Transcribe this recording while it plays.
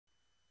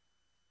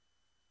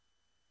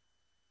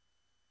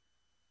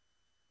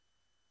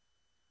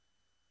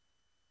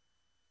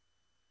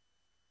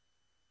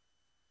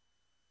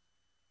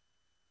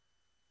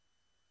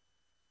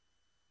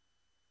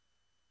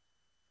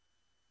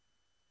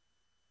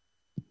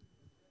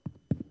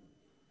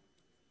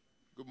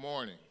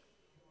morning.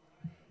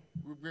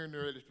 We're getting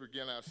ready to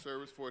begin our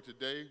service for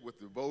today with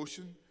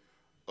devotion.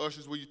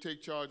 Ushers, will you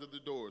take charge of the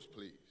doors,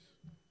 please?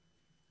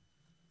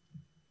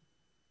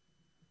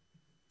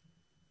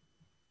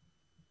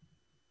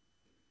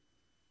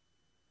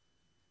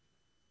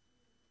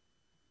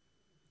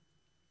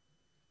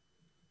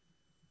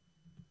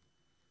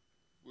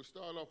 We'll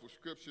start off with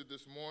scripture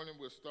this morning.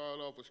 We'll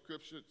start off with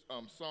scripture,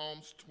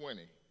 Psalms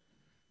 20.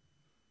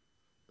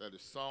 That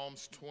is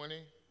Psalms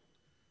 20,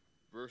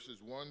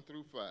 verses 1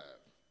 through 5.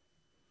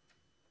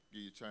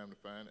 Give you time to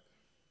find it.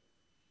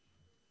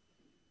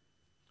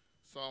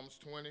 Psalms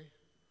 20,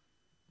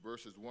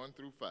 verses 1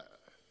 through 5.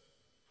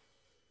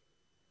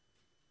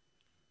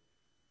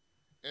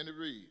 And it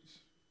reads,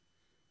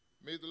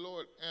 "May the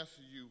Lord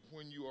answer you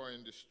when you are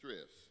in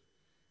distress.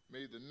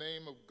 May the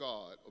name of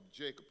God of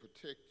Jacob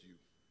protect you.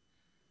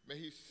 May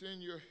he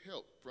send your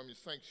help from his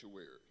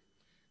sanctuary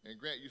and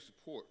grant you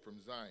support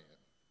from Zion.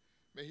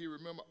 May he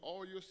remember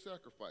all your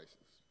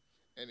sacrifices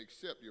and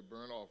accept your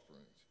burnt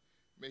offerings.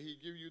 May he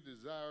give you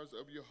desires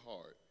of your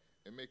heart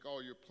and make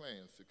all your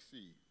plans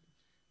succeed.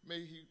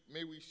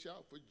 May we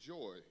shout for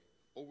joy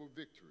over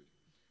victory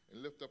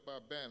and lift up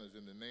our banners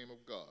in the name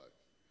of God.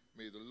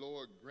 May the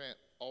Lord grant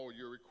all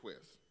your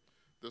requests."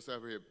 Thus I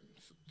have here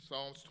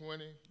Psalms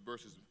 20,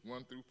 verses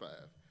 1 through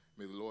 5.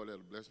 May the Lord add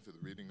a blessing to the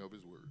reading of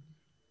his word.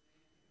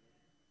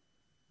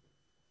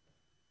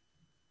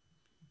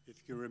 If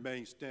you can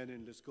remain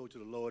standing, let's go to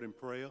the Lord in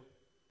prayer.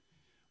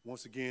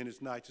 Once again,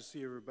 it's nice to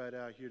see everybody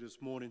out here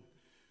this morning,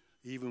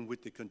 even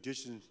with the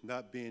conditions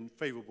not being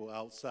favorable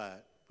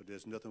outside, but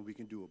there's nothing we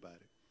can do about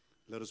it.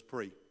 Let us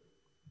pray.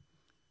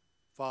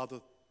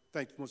 Father,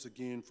 thank you once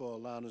again for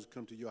allowing us to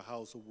come to your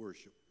house of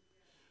worship.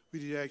 We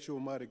did ask you,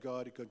 Almighty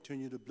God, to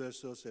continue to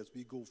bless us as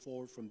we go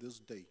forward from this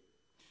day.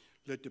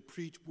 Let the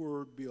preached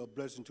word be a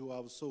blessing to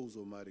our souls,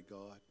 Almighty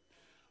God.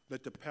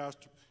 Let the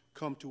pastor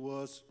come to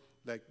us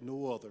like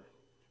no other.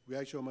 We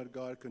ask you, Almighty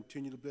God,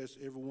 continue to bless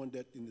everyone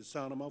that in the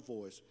sound of my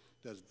voice,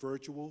 that's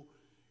virtual,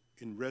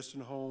 in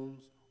resting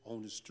homes,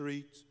 on the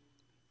streets,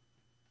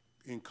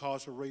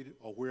 incarcerated,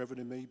 or wherever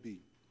they may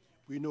be.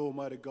 We know,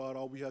 Almighty God,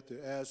 all we have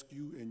to ask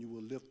you, and you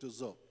will lift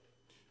us up.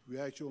 We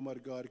ask you, Almighty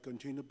God, to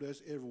continue to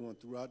bless everyone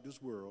throughout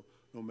this world,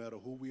 no matter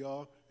who we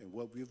are and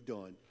what we've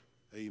done.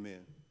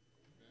 Amen.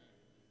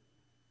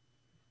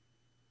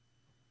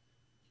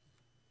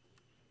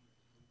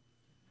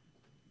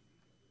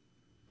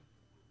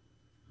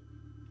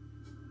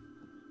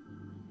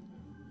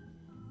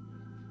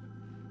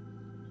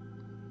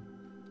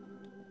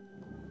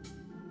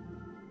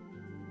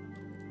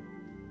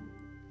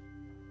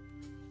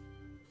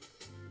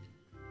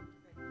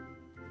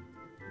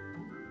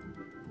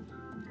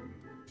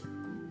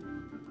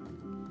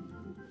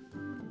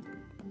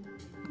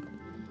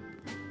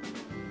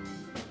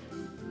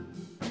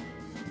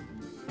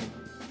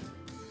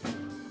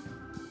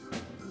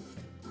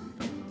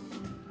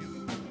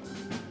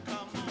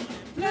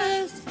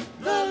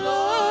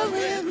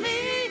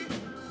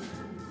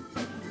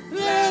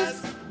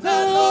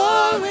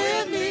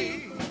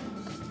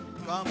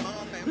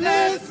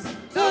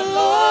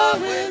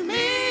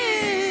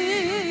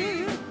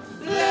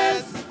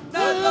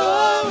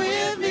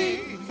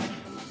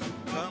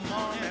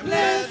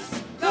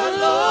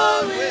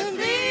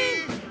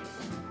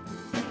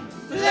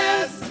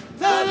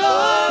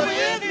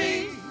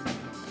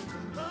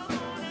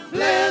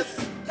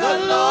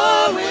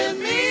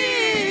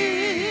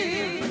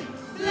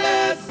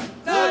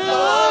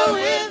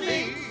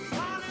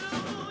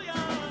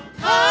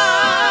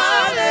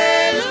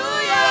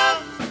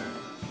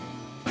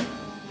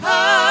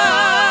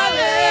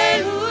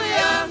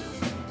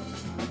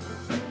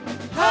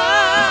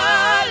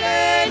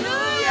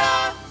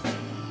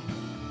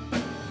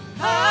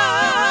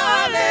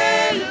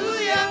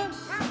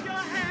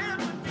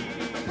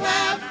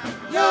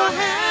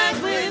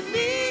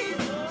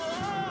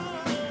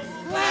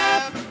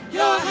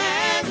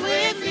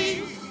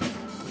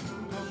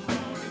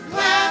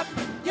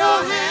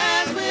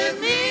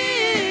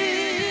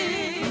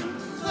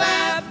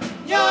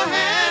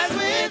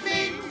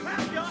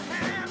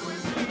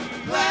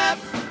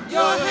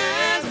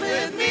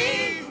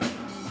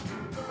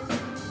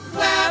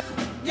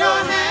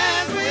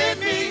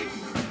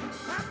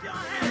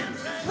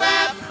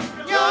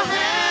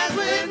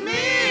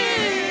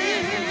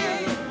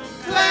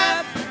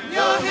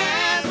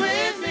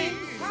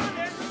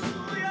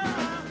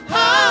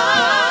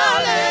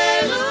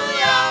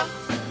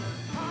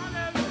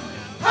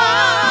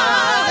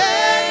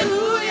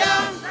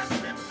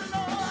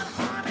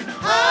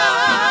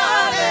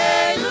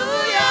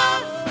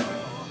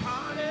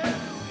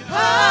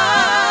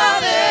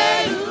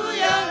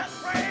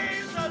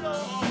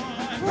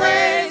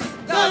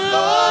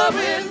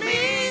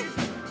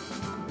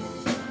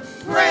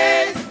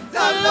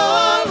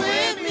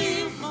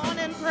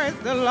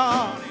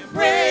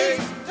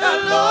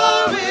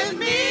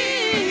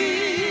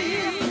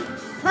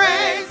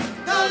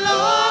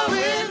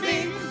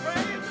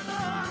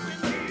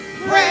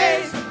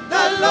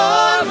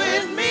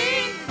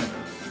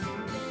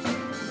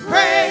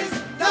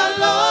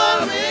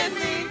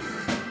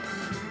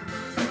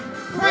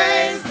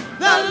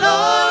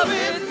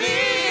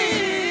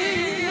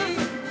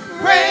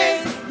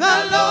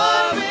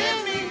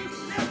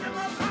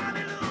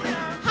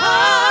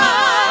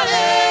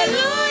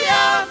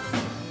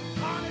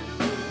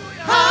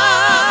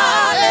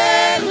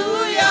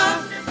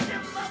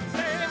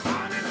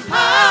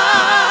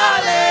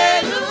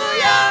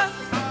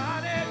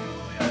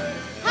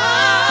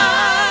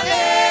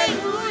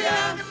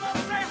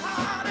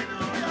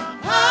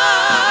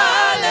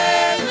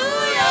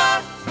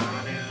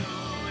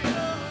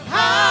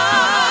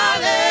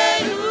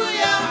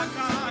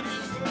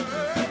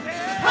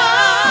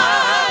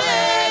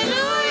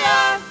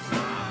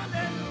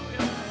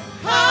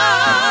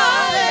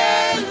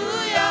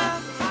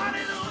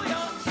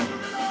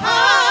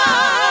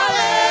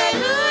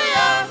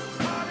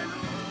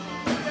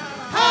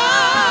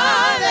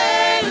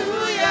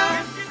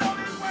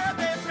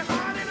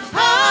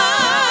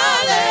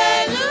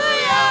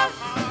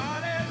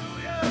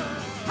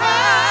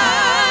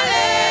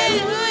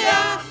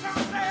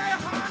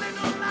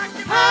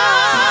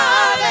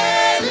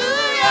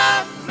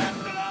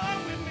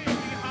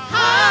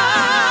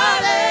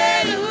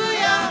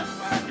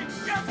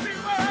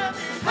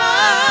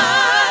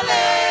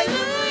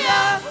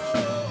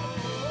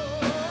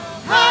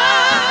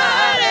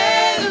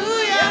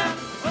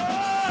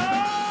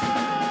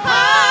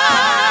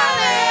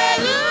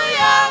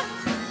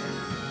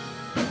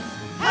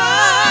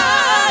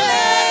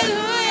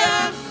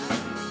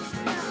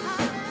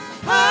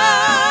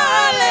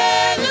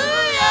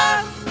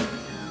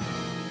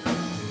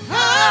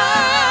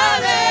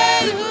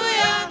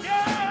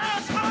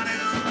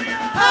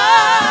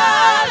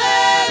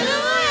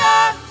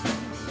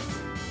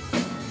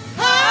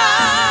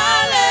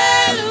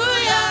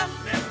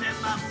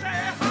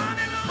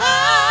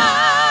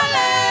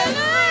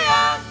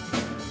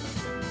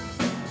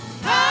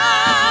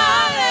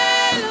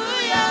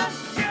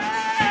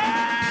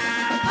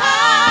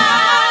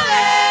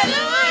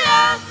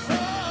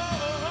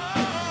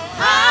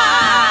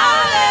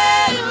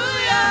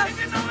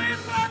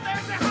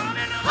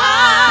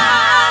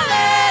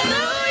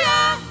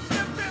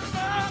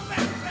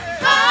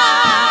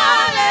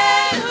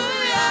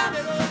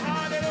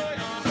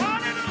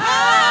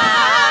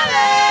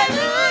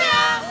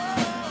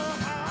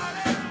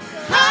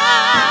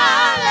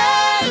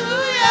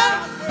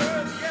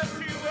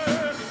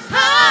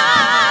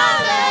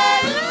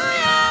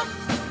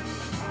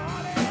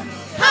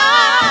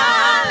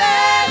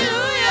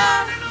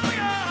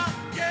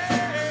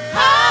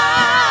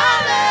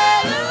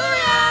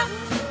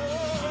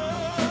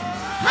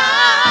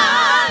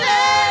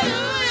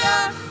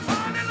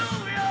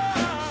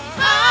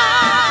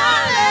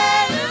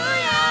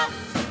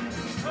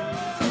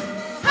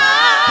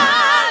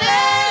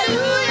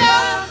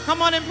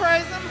 on and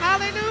praise him.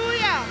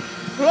 Hallelujah.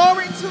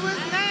 Glory to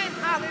his name.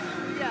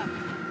 Hallelujah.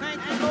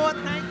 Thank you, Lord.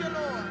 Thank you,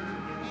 Lord.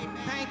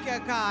 Thank you,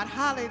 God.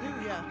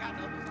 Hallelujah.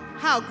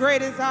 How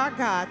great is our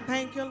God.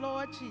 Thank you,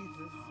 Lord Jesus.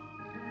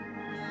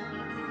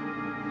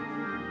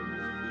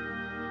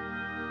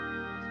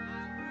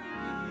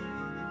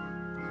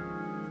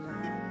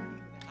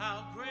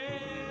 How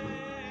great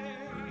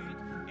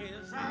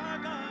is our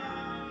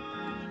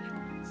God?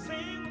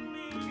 Sing with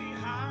me,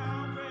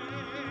 how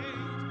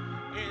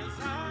great is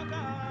our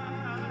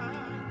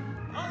God?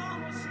 Oh,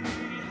 we'll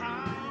see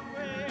how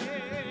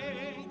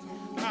great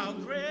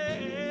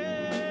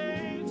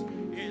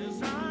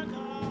is our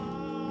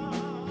God.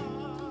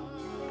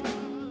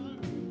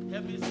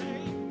 Help me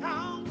say,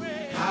 how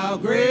great? How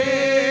great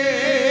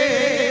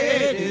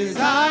is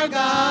our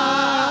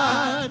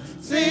God?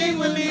 Sing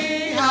with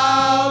me,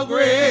 how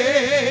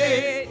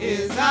great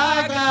is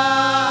our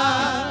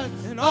God,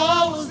 and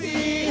all will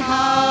see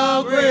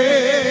how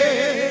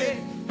great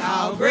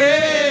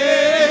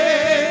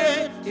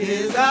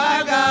is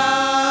our God.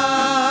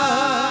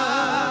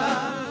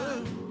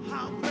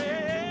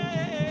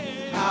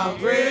 How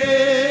great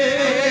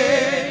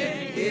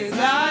is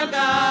our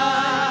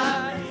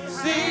God.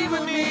 Sing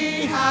with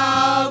me,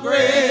 how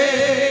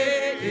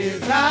great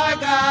is our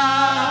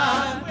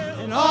God,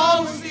 and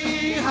all will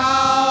see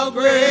how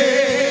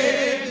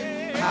great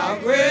is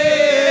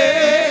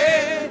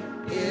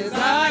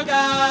our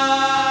God.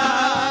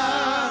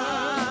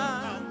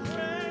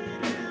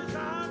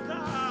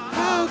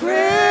 How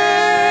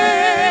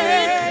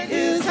great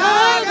is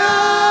our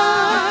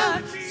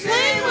God.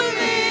 Sing with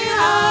me,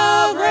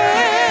 how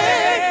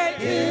great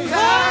is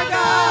our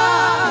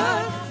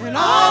God. And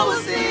all will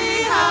see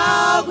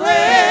how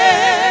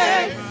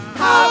great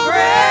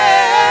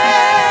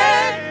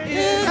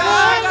is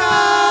our God.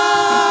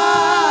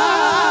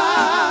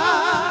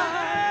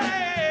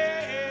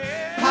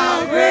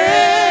 How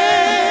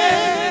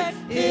great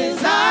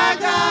is our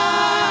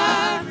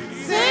God.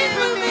 Sing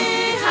with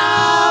me,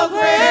 how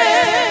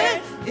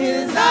great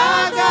is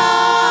our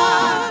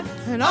God.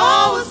 And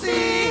all will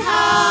see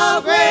how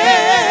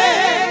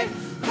great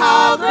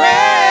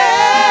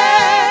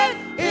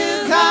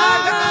is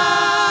our God.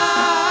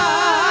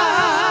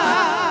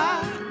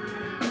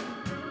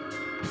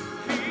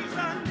 He's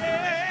the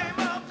name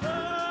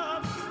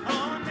above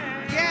all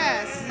names.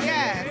 Yes,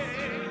 yes.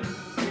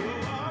 You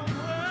are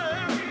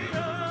worthy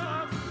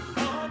of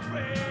all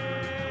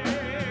praise,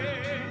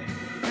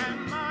 and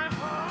my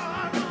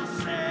heart will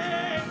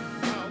say,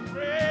 how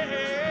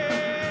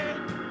great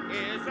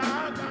is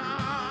our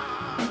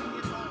God.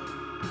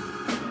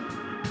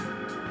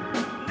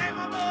 Name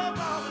above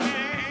all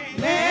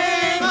names.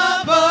 Name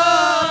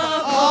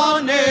above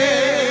all names.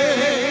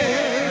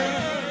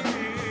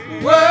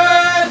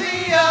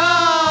 Worthy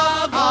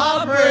of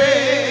all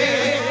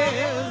praise,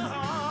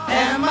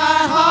 and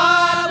my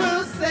heart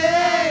will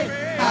say,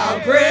 how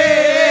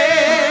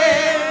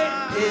great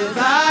is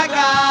our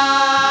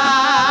God.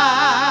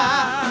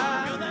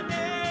 You're the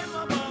name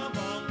above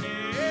all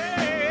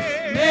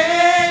names.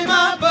 Name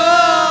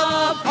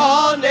above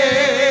all names.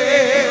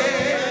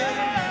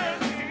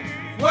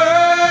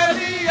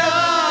 Worthy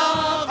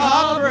of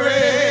all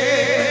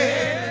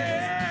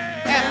praise,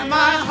 and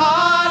my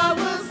heart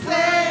will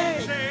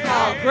say,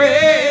 how great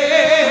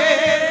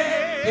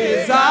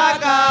is our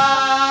God.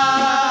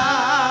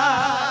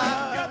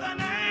 You're the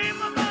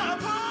name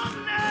above all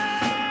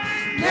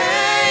names.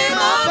 Name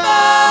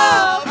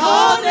above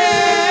all names.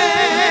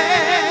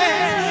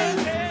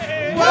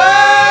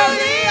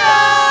 Worthy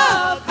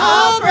of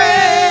all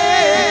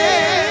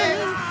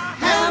praise,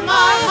 and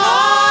my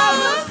heart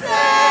will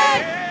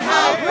say,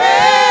 how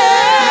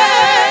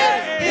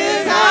great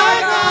is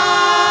our God.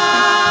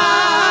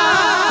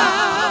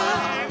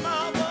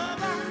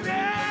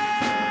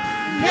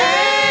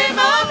 Name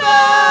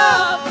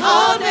above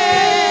all names.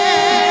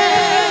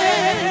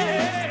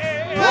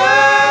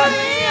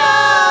 Worthy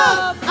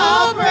of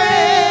all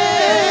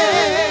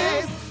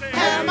praise,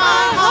 and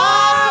my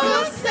heart will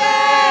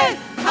say,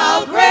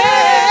 how great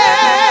is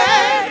our God.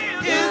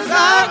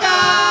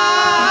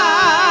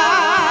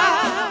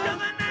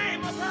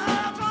 Name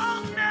above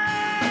all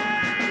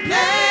names.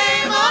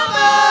 Name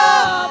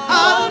above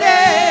all names.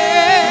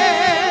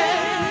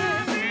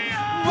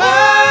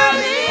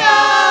 Worthy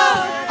of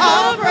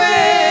all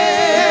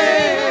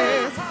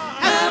praise,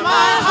 and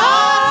my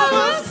heart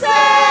will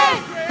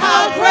say,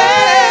 how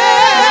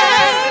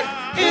great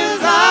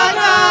is our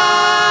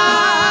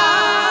God.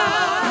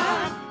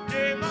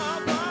 Name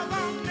above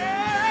all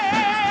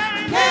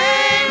names.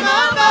 Name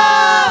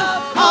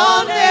above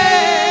all names.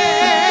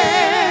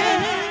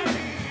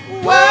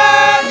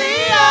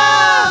 Worthy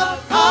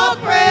of all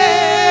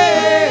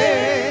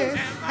praise,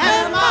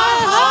 and my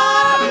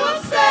heart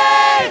will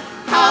say,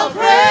 how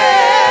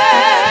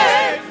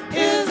great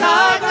is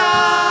our God.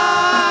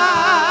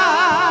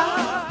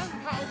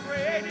 How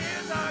great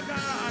is our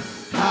God.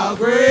 How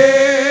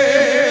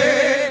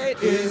great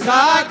is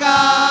our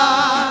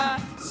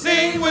God.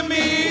 Sing with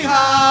me,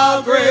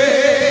 how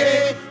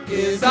great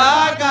is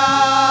our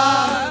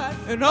God.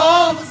 And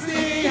all will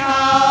see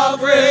how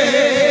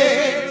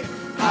great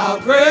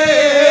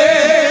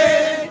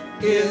great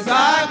is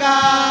our God.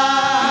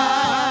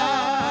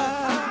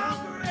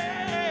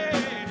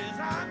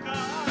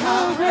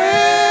 How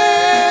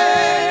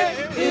great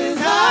is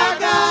our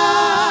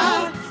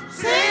God.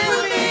 Sing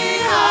with me,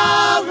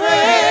 how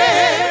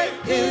great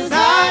is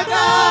our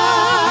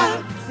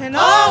God. And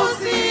all will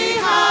see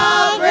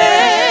how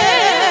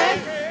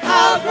great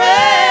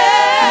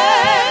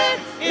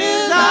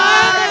is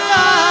our God.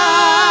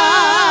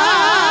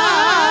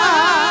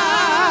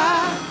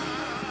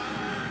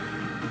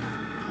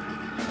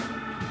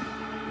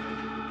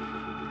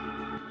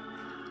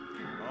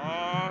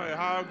 Oh,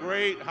 how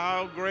great,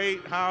 how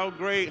great, how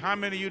great. How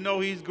many of you know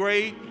he's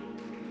great?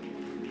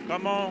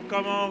 Come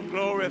on,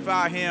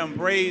 glorify him,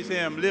 praise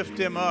him, lift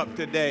him up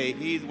today.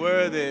 He's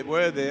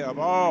worthy of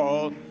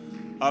all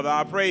of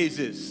our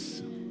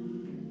praises.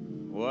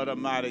 What a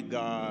mighty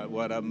God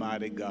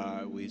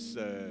we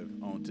serve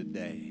on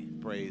today.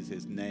 Praise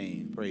his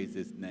name, praise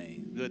his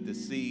name. Good to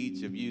see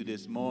each of you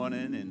this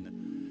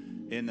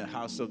morning in the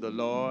house of the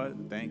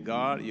Lord. Thank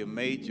God you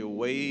made your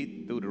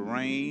way through the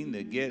rain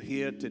to get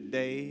here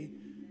today,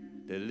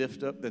 to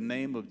lift up the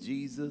name of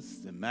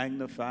Jesus, to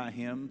magnify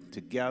him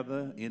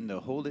together in the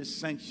holy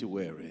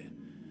sanctuary.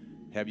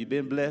 Have you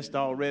been blessed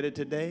already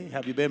today?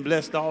 Have you been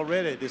blessed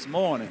already this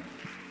morning?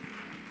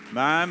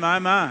 My.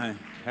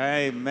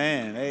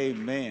 Amen,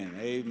 amen,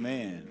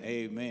 amen,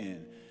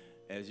 amen.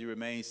 As you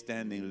remain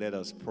standing, let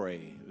us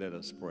pray, let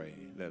us pray,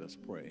 let us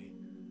pray.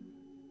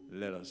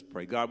 Let us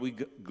pray. God, we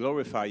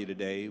glorify you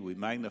today. We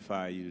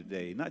magnify you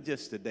today. Not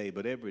just today,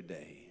 but every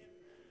day.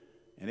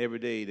 And every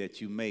day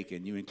that you make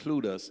and you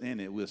include us in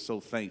it, we're so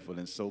thankful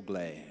and so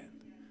glad.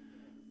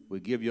 We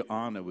give you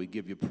honor. We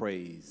give you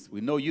praise.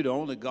 We know you're the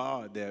only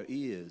God there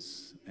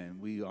is. And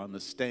we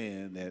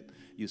understand that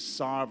you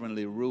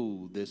sovereignly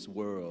rule this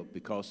world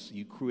because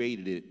you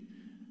created it.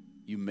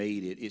 You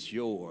made it. It's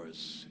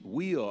yours.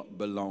 We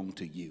belong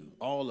to you.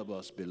 All of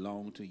us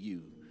belong to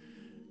you.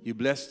 You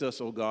blessed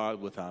us, oh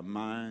God, with our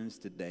minds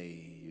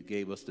today. You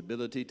gave us the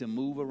ability to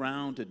move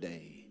around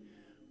today.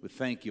 We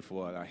thank you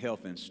for our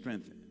health and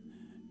strength.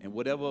 And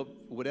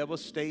whatever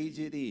stage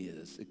it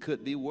is, it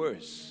could be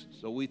worse.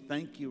 So we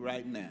thank you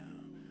right now.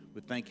 We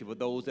thank you for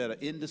those that are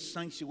in the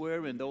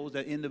sanctuary and those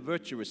that are in the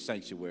virtual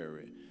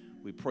sanctuary.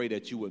 We pray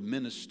that you would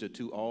minister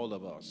to all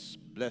of us.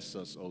 Bless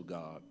us, oh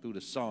God, through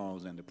the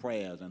songs and the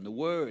prayers and the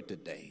word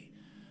today.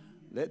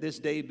 Let this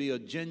day be a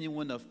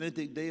genuine,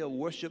 authentic day of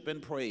worship and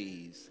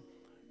praise.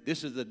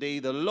 This is the day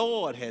the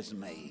Lord has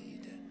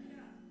made,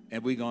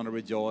 and we're going to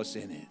rejoice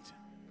in it.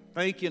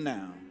 Thank you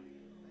now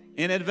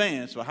in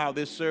advance for how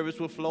this service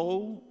will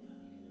flow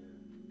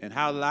and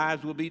how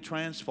lives will be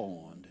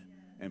transformed.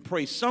 And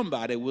pray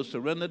somebody will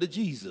surrender to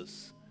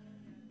Jesus.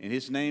 In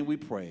his name we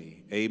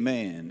pray.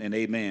 Amen and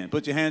amen.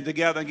 Put your hands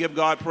together and give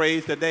God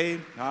praise today.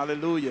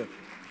 Hallelujah.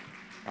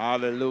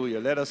 Hallelujah.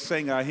 Let us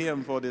sing our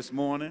hymn for this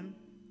morning.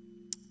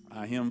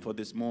 Our hymn for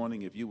this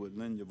morning, if you would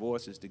lend your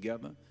voices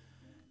together.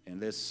 And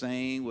let's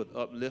sing with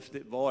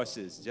uplifted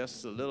voices.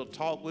 Just a little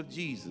talk with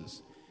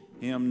Jesus.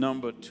 Hymn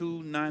number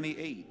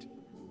 298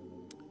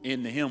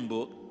 in the hymn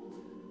book.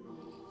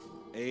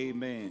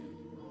 Amen.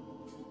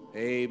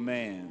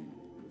 Amen.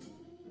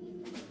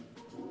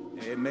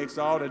 It makes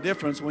all the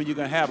difference when you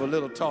can have a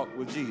little talk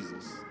with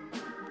Jesus.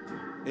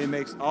 It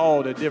makes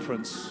all the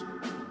difference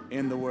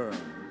in the world.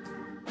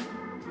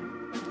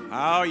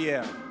 Oh,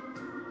 yeah.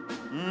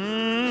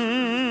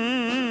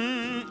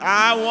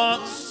 I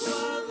once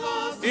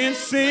in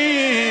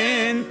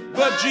sin,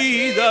 but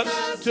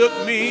Jesus took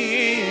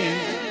me in.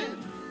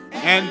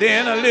 And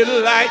then a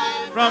little light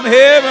from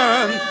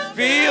heaven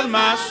filled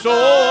my soul.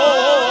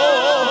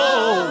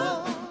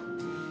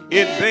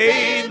 It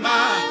bathed my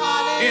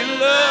heart in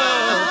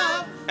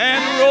love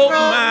and wrote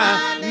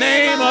my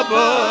name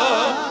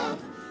above.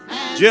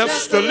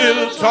 Just a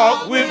little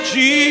talk with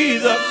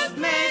Jesus.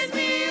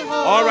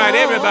 All right,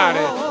 everybody.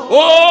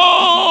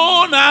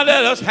 Oh, now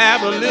let us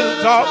have a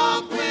little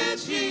talk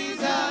with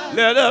Jesus.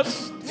 Let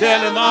us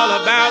tell him all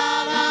about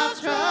our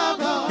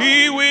trouble.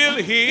 He will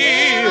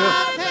hear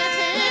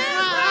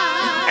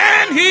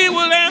and he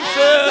will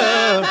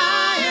answer.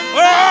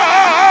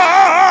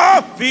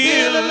 Oh,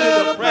 feel a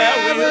little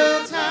prayer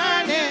wheel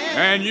turning,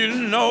 and you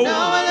know a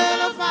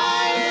little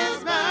fire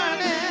is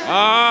burning.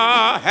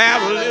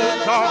 Have a little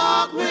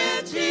talk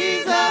with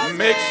Jesus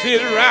makes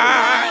it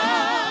right.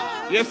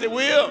 Yes, it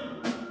will.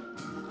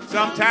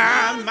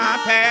 Sometimes my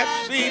path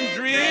seems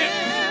dreary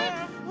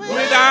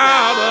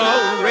without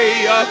a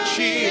ray of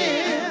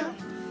cheer,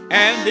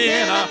 and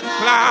then a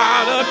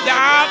cloud of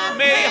doubt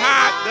may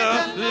hide the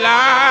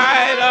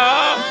light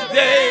of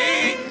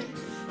day.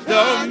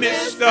 The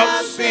mist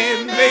of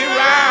sin may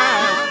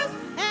rise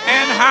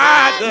and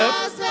hide the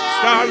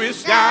starry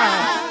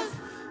skies.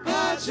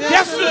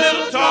 Just a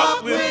little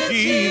talk with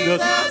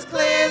Jesus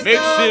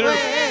makes it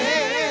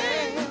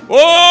right.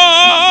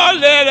 Oh,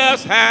 let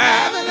us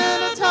have a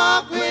little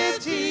talk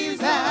with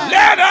Jesus.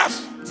 Let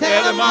us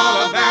tell him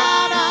all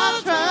about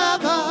our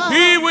trouble.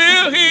 He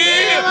will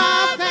hear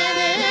our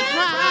fainting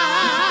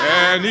cry,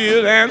 and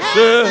he'll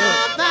answer.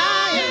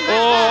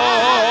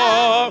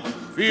 Oh,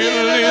 Feel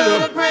a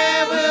little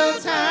prayer will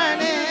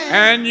turn it.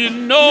 And you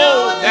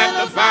know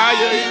that the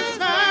fire is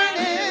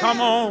burning.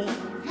 Come on,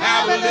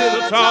 have a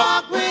little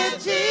talk.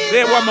 With Jesus. Say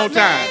it one more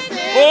time.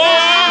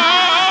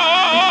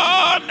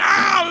 Oh,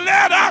 now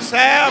let us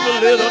have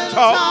a little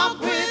talk.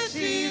 With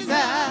Jesus.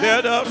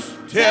 Let us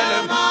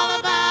tell him all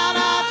about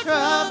our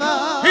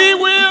trouble. he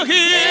will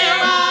hear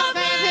our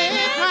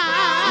fainting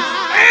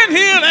cry. and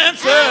he'll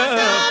answer.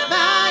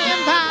 By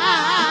and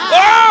by.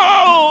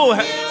 Oh,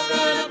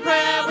 little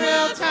prayer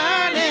will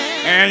turn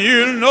it. and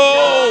you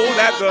know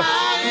that the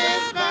fire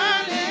is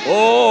burning.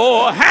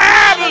 oh,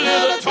 have a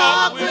little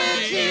talk with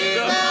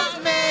Jesus.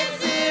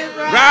 Makes it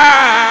right.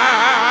 Right.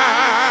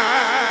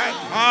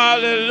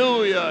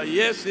 Hallelujah.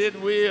 Yes,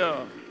 it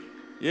will.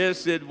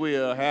 Yes, it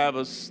will. Have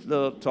a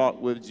little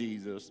talk with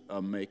Jesus.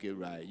 Make it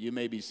right. You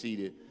may be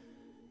seated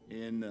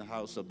in the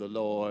house of the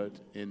Lord,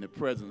 in the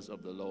presence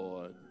of the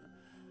Lord.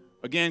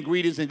 Again,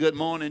 greetings and good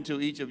morning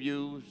to each of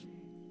you.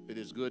 It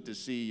is good to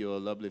see your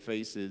lovely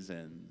faces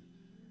and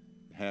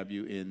have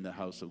you in the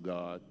house of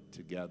God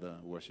together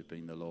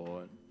worshiping the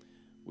Lord.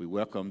 We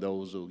welcome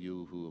those of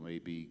you who may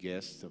be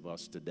guests of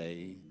us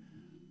today.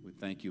 We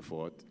thank you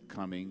for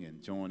coming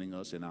and joining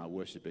us in our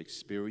worship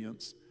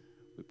experience.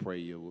 We pray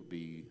you will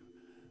be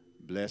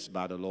blessed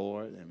by the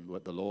Lord and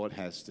what the Lord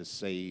has to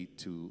say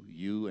to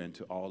you and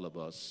to all of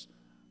us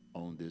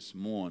on this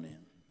morning.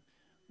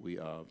 We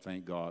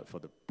thank God for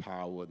the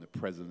power and the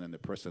presence and the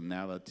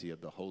personality of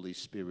the Holy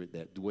Spirit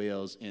that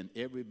dwells in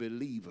every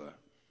believer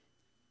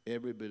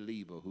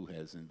who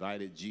has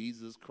invited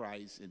Jesus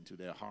Christ into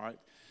their heart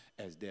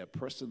as their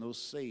personal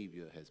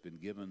Savior, has been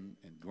given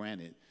and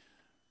granted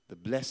the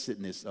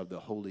blessedness of the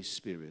Holy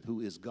Spirit, who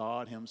is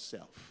God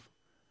himself,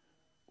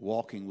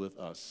 walking with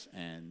us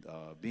and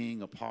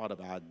being a part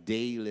of our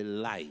daily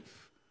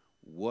life.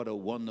 What a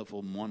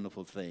wonderful,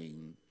 wonderful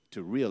thing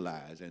to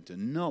realize and to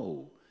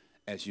know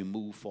as you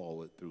move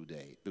forward through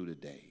the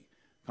day.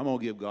 Come on,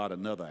 give God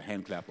another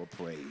hand clap of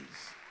praise.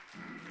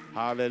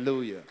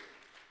 Hallelujah.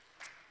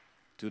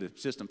 To the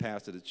assistant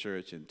pastor of the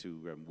church and to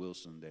Reverend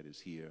Wilson that is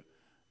here,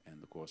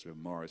 and of course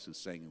Reverend Morris who's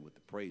singing with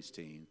the praise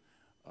team.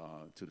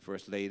 To the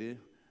First Lady,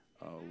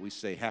 we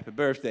say happy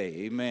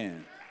birthday,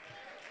 amen.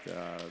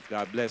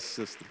 God bless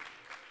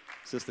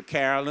Sister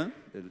Carolyn.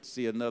 To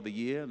see another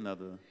year,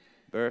 another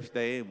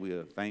birthday. We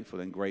are thankful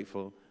and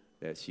grateful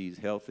that she's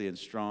healthy and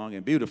strong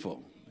and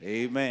beautiful.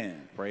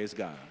 Amen. Praise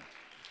God.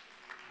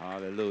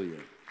 Hallelujah.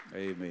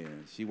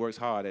 Amen. She works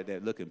hard at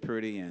that, looking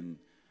pretty and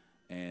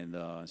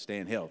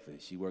staying healthy.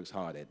 She works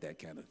hard at that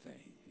kind of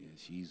thing. Yeah,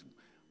 she's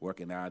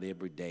working out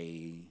every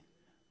day.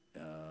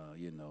 Her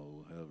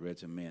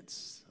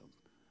regiments,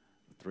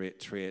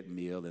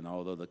 treadmill, and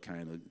all other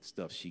kind of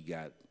stuff she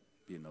got.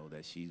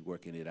 That she's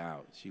working it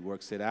out. She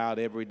works it out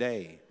every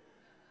day.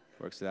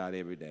 Works it out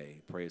every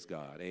day. Praise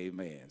God.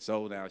 Amen.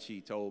 So now she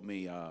told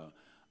me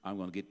I'm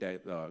going to get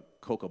that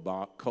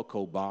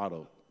cocoa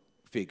bottle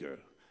figure.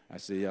 I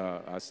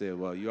said,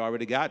 well, you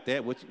already got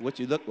that.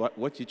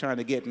 What you trying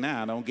to get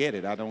now? I don't get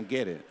it.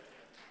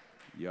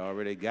 You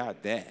already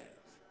got that.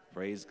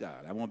 Praise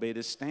God. I won't be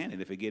able to stand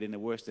it if it get any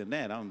worse than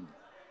that.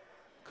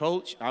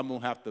 Coach, I'm going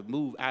to have to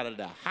move out of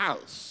the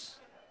house.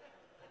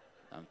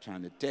 I'm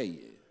trying to tell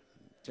you.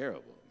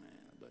 Terrible, man.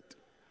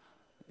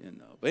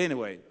 But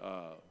anyway,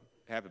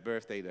 happy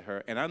birthday to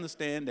her. And I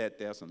understand that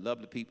there are some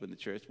lovely people in the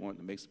church wanting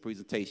to make some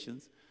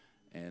presentations.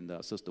 And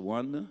Sister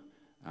Wanda,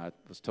 I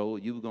was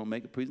told you were going to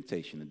make a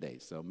presentation today.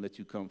 So I'm going to let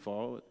you come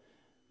forward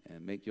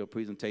and make your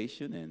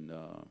presentation and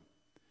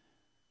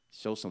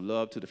show some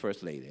love to the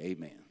First Lady.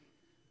 Amen.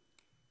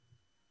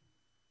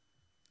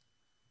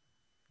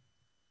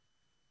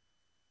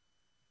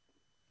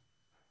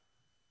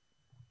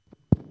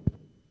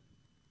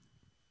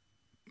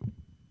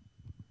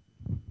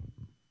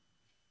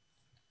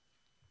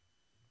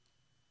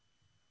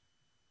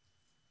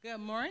 Good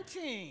morning.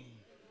 Good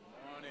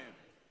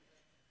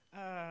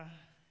morning.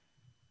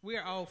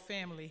 We're all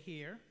family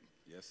here.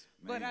 Yes,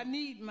 ma'am. But I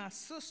need my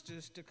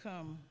sisters to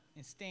come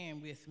and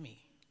stand with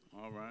me.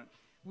 All right.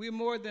 We're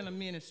more than a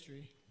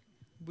ministry.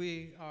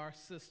 We are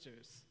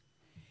sisters.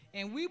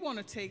 And we want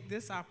to take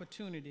this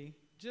opportunity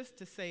just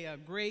to say a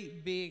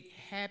great big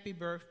happy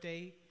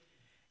birthday.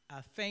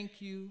 I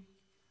thank you.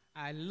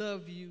 I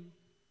love you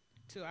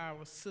to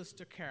our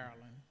sister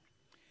Carolyn.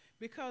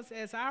 Because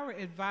as our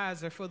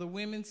advisor for the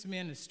women's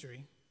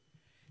ministry,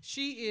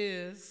 she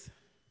is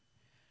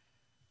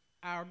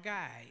our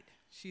guide.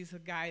 She's a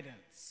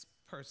guidance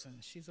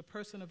person. She's a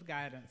person of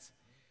guidance.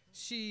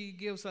 She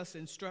gives us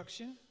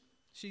instruction.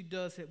 She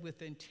does it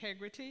with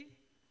integrity.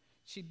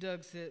 She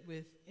does it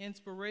with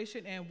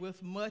inspiration and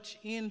with much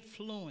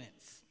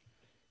influence.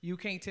 You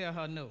can't tell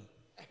her no.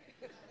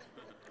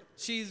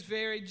 She's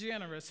very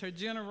generous. Her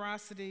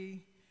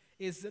generosity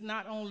is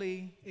not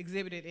only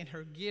exhibited in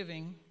her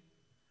giving,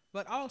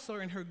 but also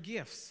in her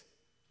gifts.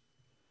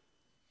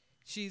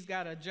 She's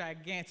got a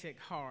gigantic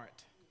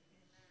heart.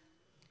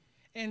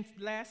 And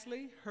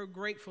lastly, her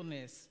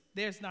gratefulness.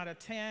 There's not a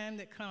time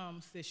that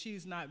comes that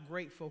she's not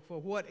grateful for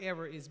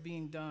whatever is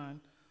being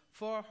done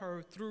for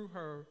her, through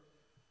her,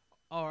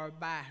 or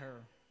by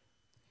her.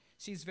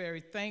 She's very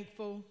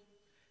thankful,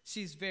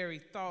 she's very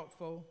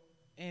thoughtful,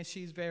 and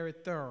she's very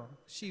thorough.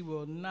 She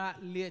will not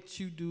let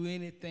you do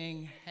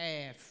anything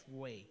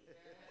halfway.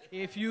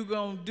 If you're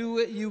going to do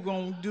it, you're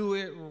going to do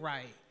it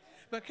right.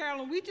 But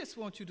Carolyn, we just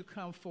want you to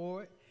come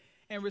forward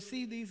and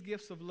receive these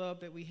gifts of love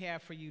that we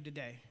have for you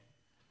today.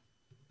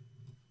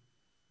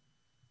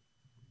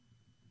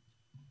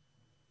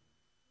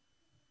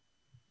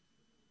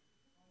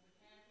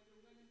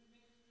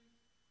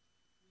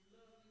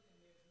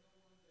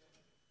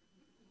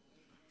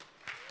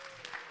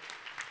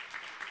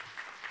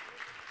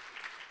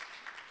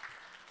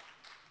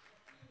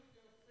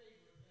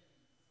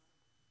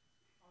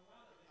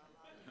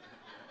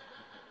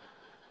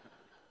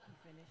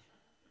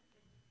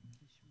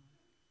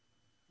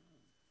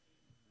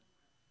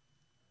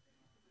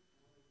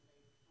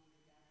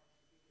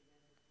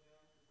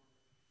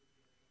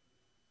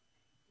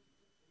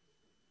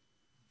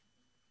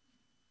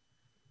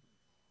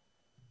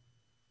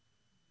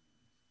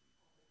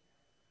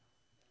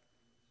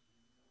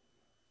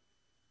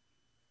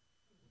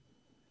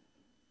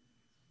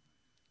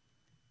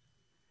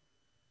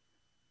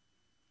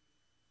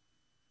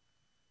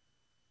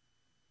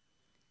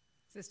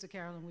 Sister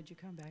Carolyn, would you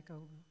come back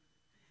over?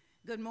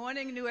 Good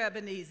morning, New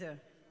Ebenezer.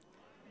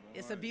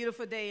 It's a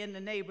beautiful day in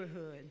the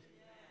neighborhood.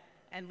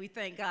 And we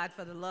thank God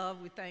for the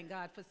love. We thank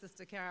God for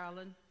Sister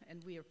Carolyn.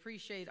 And we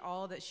appreciate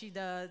all that she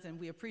does. And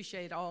we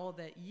appreciate all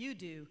that you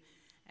do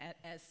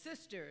as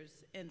sisters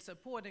in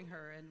supporting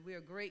her. And we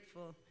are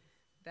grateful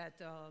that,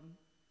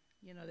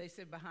 you know, they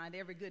said behind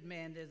every good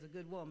man, there's a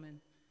good woman.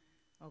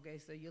 Okay,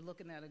 so you're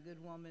looking at a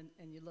good woman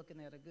and you're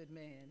looking at a good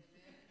man.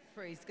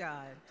 Praise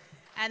God.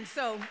 And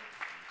so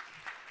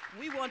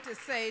we want to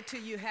say to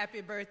you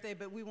happy birthday,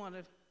 but we want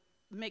to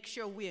make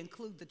sure we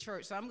include the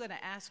church. So I'm going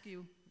to ask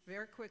you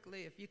very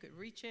quickly if you could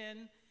reach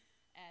in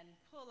and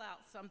pull out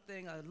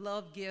something, a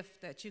love gift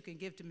that you can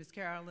give to Miss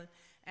Carolyn,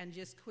 and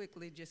just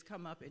quickly just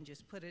come up and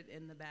just put it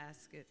in the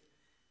basket.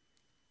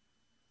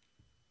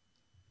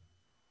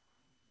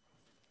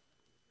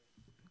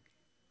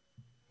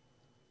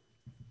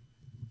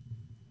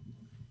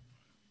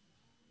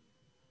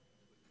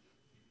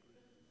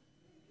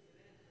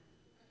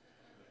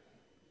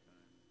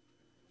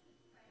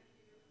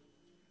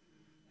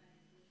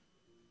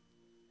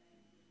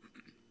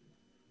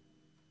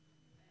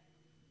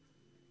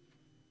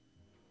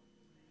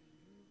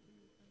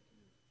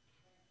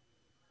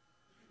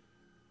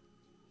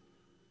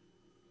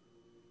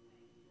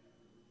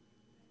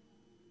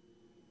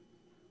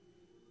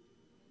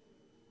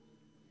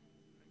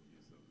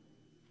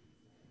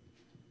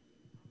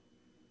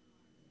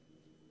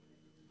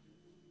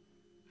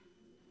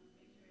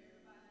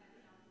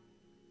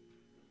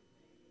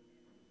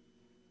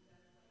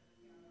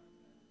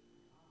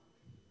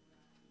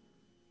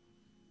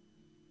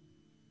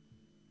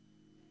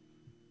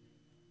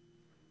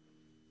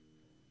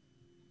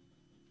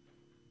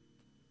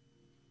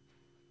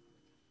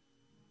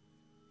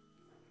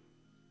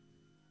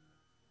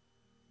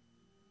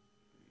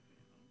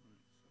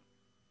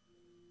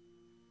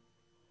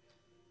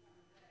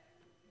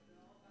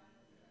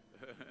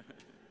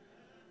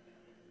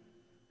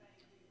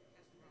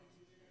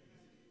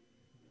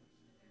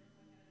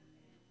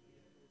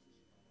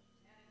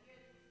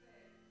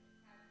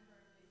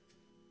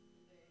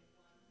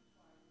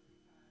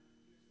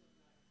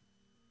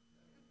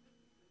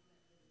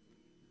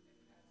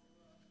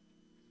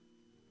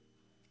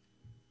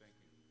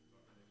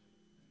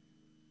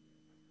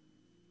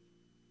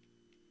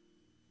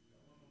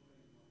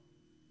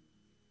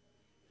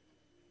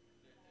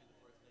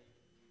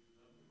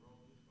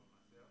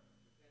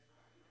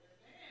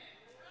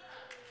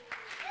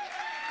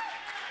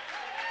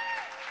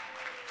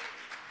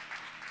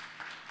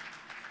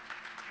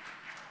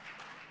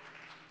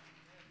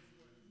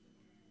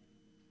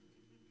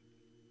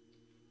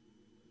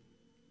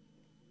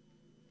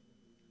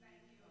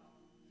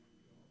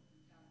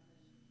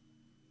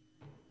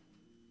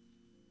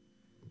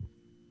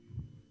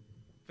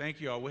 Thank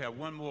you all. We have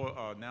one more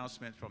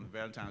announcement from the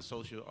Valentine's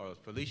Social.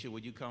 Felicia,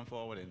 would you come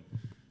forward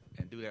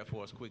and do that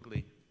for us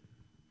quickly?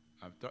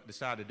 I've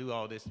decided to do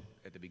all this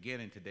at the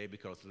beginning today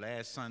because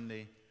last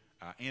Sunday,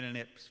 our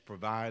internet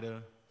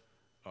provider,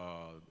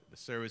 the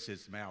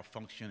services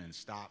malfunctioned and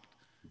stopped,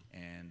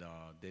 and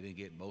they didn't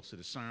get most of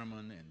the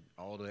sermon, and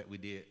all that we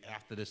did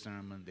after the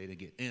sermon, they didn't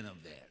get any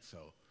of that. So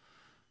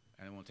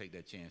I didn't want to take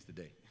that chance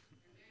today.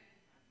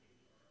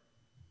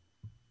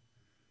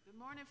 Good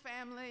morning,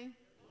 family.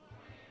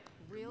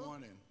 Good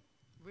morning.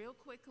 Real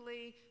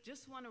quickly,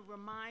 just want to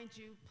remind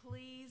you,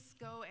 please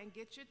go and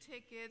get your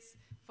tickets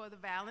for the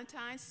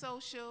Valentine's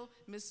Social.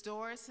 Miss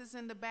Doris is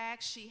in the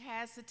back. She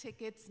has the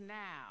tickets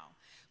now.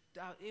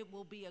 It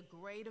will be a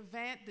great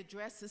event. The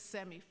dress is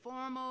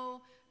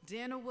semi-formal.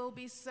 Dinner will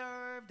be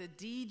served. The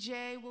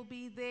DJ will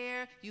be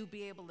there. You'll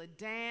be able to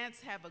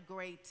dance, have a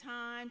great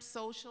time,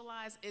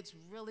 socialize. It's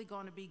really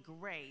going to be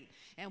great,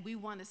 and we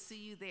want to see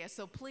you there.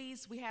 So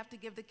please, we have to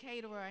give the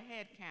caterer a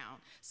head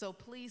count. So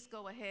please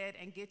go ahead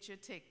and get your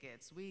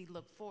tickets. We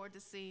look forward to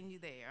seeing you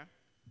there.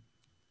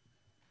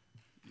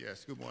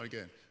 Yes, good morning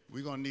again.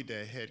 We're going to need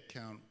that head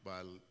count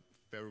by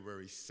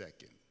February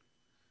 2nd.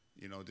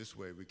 You know, this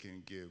way we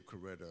can give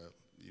Coretta,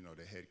 you know,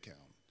 the head count.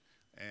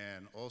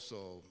 And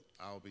also,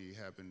 I'll be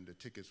having the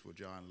tickets for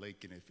John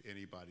Lakin if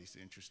anybody's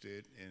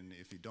interested. And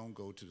if you don't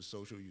go to the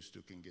social, you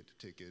still can get the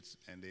tickets,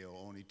 and they are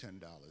only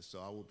 $10.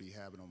 So I will be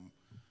having them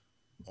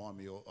on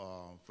me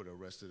for the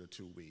rest of the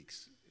 2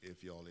 weeks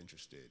if y'all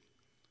interested.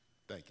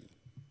 Thank you.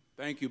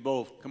 Thank you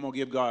both. Come on,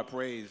 give God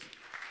praise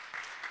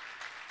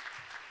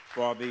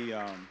for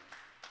the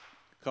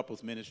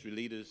couples ministry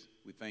leaders.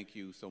 We thank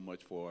you so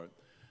much for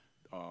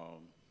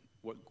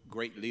what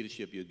great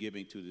leadership you're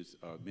giving to this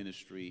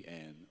ministry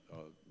and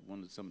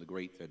some of the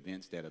great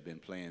events that have been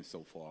planned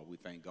so far. We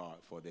thank God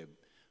for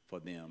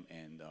them,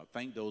 and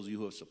thank those of you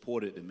who have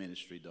supported the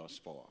ministry thus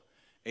far.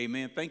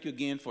 Amen. Thank you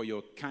again for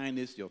your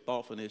kindness, your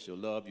thoughtfulness, your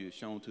love you've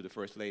shown to the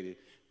First Lady.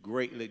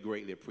 Greatly,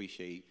 greatly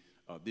appreciate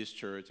this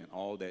church and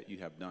all that you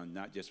have done,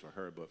 not just for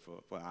her, but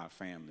for our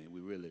family.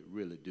 We really,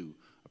 really do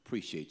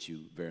appreciate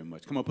you very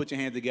much. Come on, put your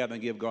hands together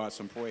and give God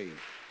some praise.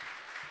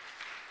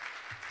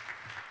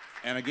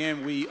 And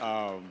again, we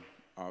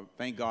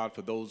thank God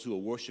for those who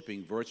are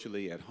worshiping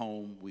virtually at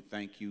home. We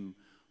thank you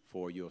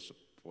for your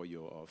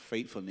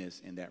faithfulness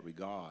in that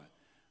regard.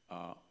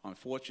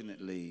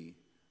 Unfortunately,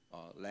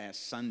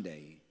 last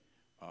Sunday,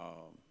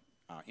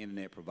 our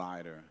internet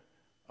provider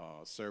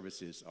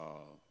services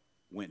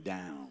went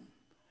down.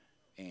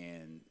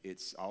 And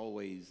it's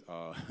always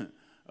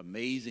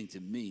amazing to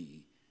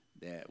me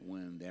that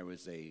when there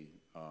is a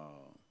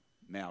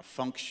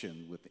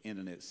malfunction with the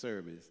internet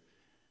service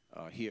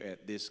here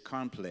at this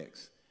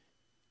complex,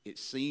 it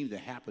seemed to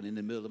happen in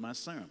the middle of my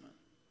sermon.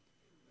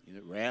 You know,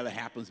 it rarely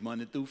happens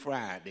Monday through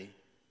Friday,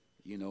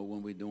 you know,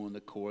 when we're doing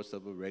the course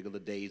of a regular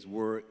day's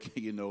work,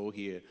 you know,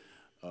 here,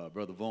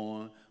 Brother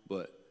Vaughn.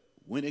 But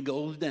when it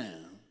goes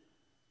down,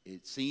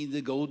 it seems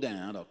to go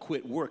down or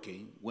quit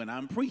working when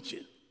I'm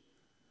preaching.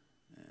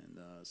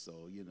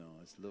 So, you know,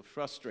 it's a little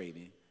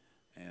frustrating.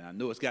 And I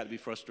know it's got to be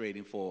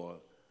frustrating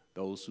for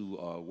those who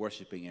are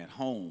worshiping at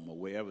home or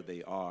wherever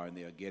they are, and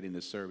they are getting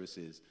the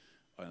services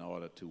in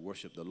order to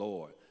worship the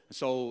Lord. And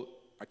so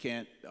I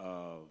can't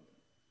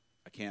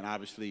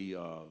obviously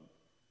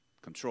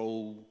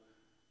control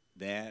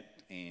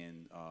that,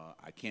 and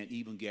I can't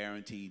even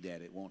guarantee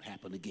that it won't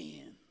happen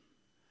again.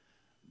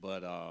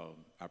 But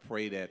I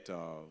pray that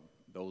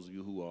those of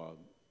you who are,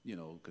 you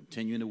know,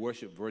 continuing to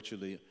worship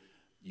virtually,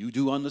 you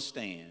do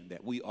understand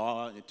that we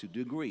are, to a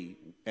degree,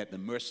 at the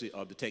mercy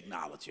of the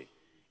technology.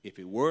 If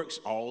it works,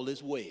 all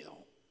is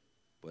well.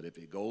 But if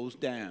it goes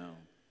down,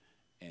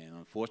 and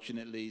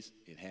unfortunately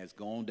it has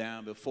gone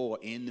down before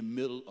in the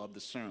middle of the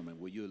sermon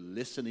where you're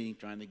listening,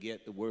 trying to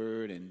get the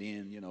word, and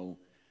then, you know,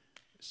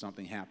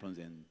 something happens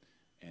and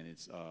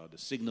it's the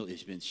signal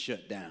has been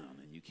shut down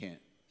and you can't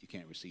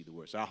receive the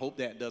word. So I hope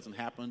that doesn't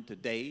happen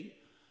today.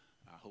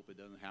 I hope it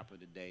doesn't happen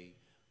today.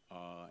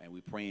 And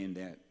we're praying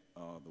that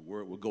the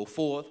word will go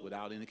forth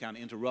without any kind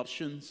of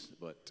interruptions.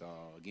 But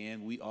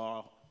again, we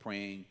are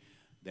praying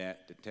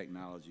that the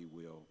technology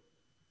will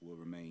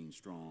remain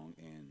strong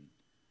and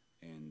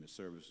the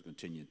service will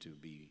continue to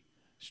be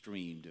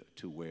streamed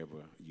to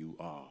wherever you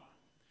are.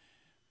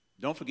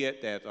 Don't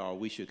forget that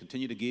we should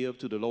continue to give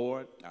to the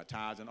Lord our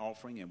tithes and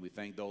offering, and we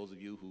thank those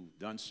of you who've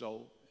done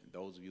so, and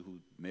those of you who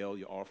mail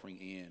your offering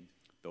in,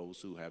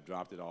 those who have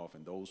dropped it off,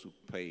 and those who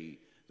paid,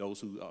 those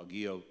who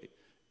give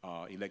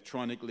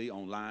electronically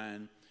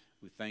online.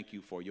 We thank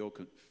you for your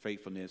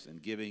faithfulness in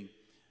giving.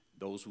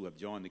 Those who have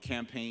joined the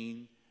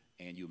campaign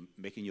and you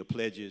making your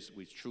pledges,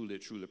 we truly,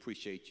 truly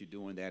appreciate you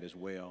doing that as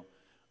well.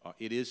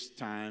 It is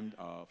time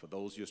for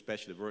those who are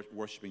especially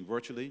worshiping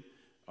virtually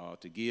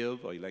to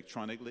give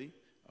electronically,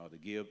 to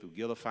give through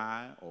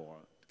Givelify or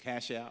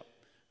Cash App,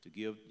 to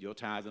give your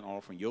tithes and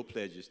offering, your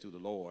pledges to the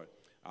Lord.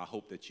 I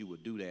hope that you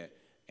would do that,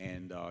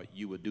 and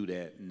you would do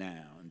that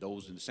now. And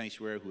those in the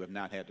sanctuary who have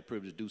not had the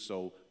privilege to do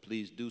so,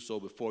 please do so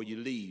before you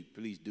leave.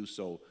 Please do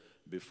so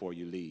before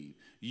you leave.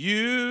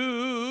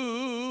 You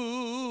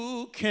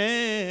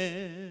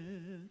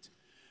can't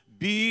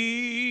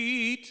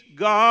beat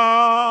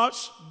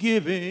God's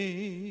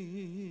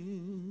giving,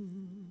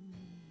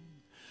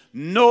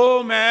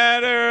 no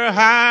matter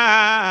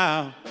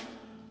how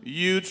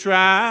you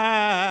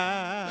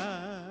try.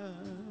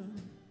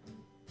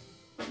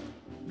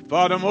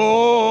 For the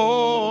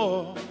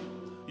more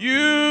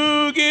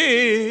you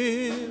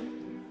give,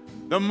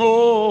 the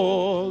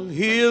more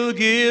He'll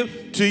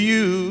give to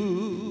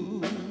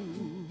you.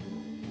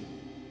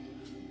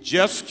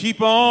 Just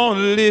keep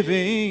on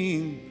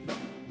living,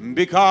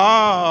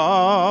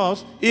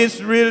 because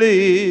it's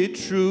really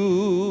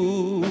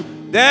true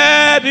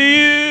that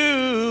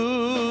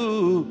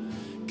you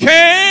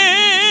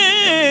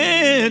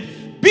can't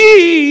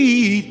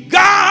beat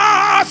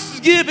God's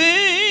giving,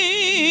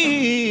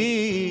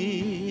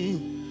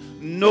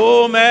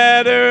 no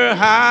matter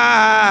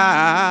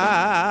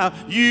how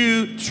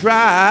you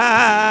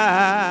try.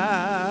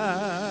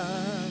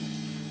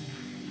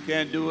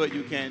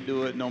 You can't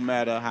do it no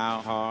matter how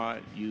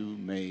hard you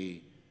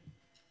may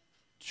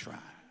try.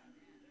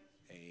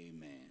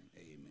 Amen.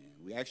 Amen.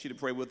 We ask you to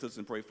pray with us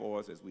and pray for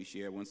us as we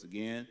share once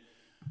again,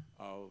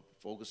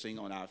 focusing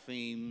on our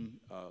theme,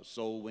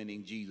 soul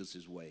winning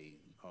Jesus' way.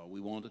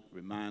 We want to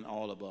remind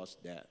all of us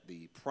that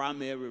the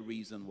primary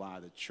reason why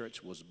the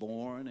church was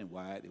born and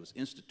why it was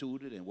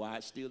instituted and why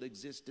it still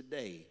exists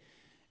today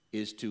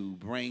is to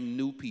bring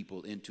new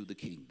people into the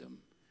kingdom,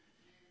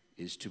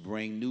 is to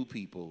bring new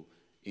people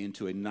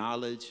into a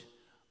knowledge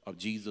of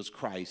Jesus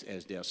Christ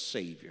as their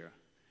Savior.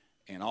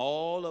 And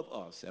all of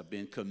us have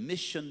been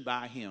commissioned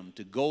by him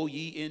to go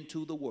ye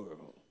into the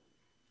world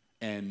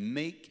and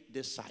make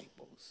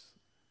disciples.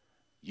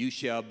 You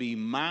shall be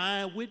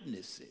my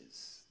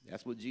witnesses.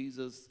 That's what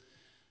Jesus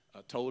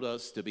told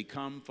us to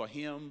become for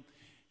him,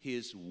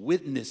 his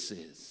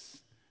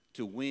witnesses,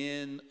 to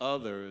win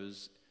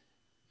others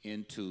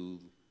into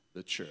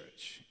the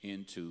church,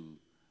 into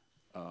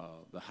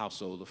the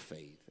household of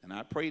faith. And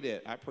I pray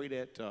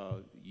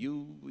that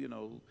you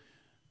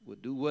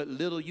would do what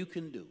little you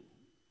can do,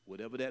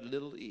 whatever that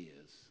little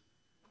is,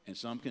 and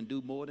some can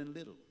do more than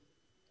little,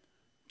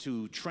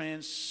 to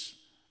transmit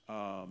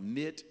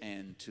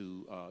and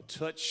to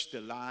touch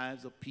the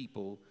lives of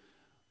people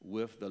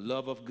with the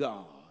love of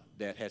God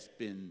that has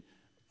been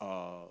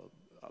a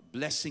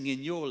blessing in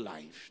your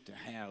life, to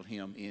have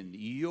him in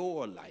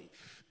your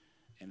life,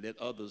 and let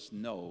others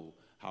know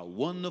how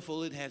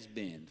wonderful it has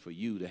been for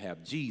you to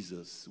have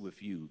Jesus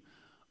with you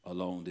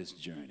along this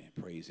journey.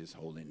 Praise his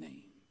holy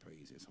name.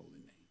 Praise his holy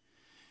name.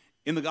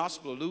 In the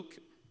Gospel of Luke,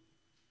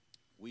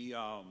 we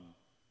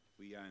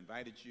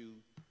invited you,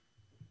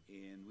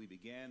 and we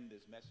began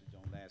this message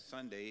on last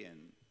Sunday,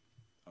 and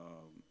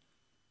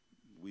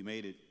we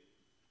made it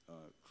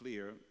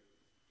clear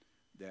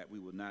that we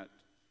were not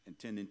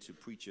intending to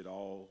preach it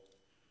all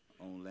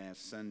on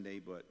last Sunday,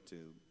 but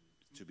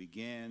to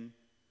begin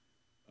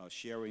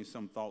sharing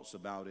some thoughts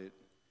about it,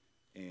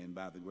 and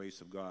by the grace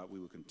of God, we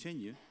will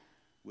continue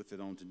with it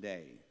on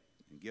today.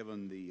 And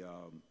given the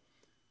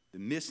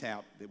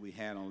mishap that we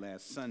had on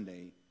last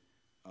Sunday,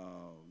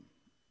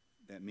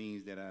 that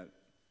means that I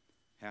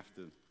have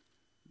to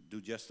do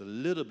just a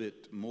little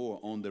bit more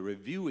on the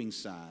reviewing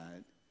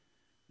side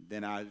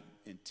than I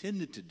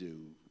intended to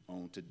do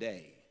on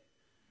today.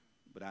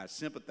 But I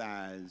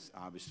sympathize,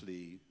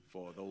 obviously,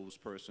 for those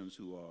persons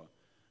who are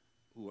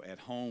at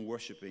home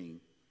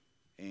worshiping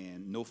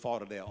and no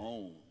fault of their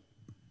own,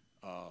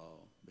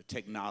 the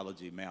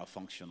technology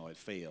malfunctions or it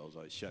fails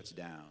or it shuts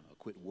down or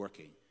quit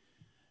working,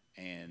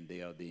 and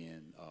they are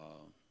then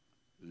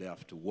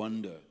left to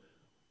wonder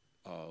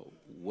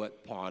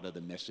what part of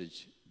the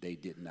message they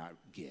did not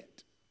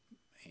get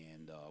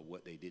and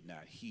what they did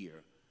not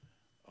hear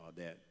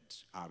that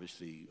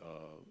obviously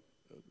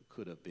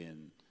could have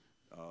been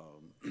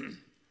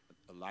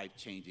a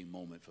life-changing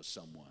moment for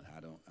someone.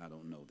 I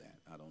don't know that.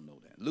 I don't know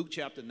that. Luke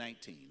chapter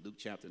 19. Luke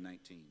chapter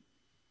 19.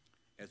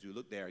 As we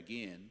look there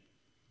again,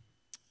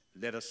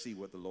 let us see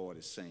what the Lord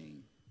is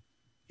saying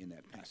in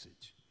that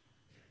passage.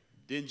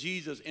 Then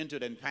Jesus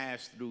entered and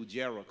passed through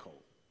Jericho.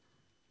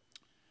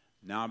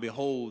 Now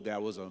behold, there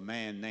was a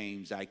man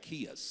named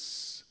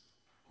Zacchaeus,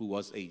 who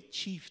was a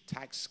chief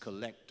tax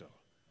collector,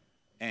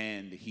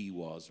 and he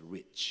was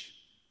rich.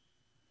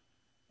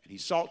 And he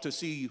sought to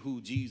see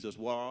who Jesus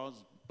was,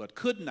 but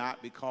could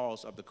not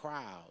because of the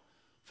crowd,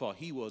 for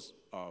he was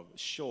of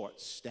short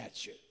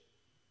stature.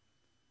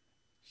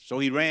 So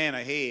he ran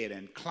ahead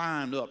and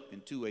climbed up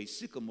into a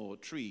sycamore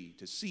tree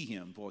to see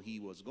him, for he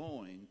was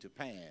going to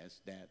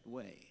pass that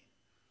way.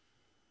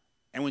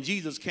 And when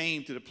Jesus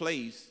came to the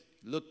place,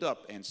 he looked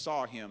up and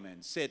saw him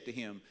and said to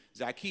him,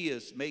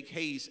 Zacchaeus, make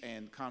haste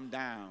and come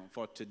down,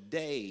 for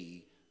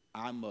today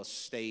I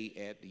must stay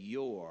at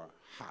your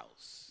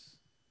house.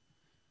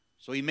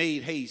 So he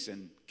made haste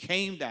and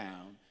came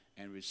down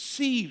and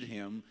received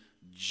him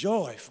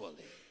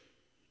joyfully.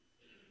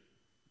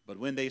 But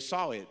when they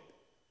saw it,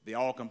 they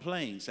all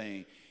complained,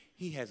 saying,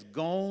 he has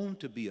gone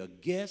to be a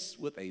guest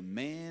with a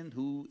man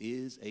who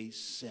is a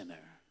sinner.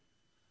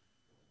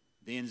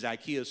 Then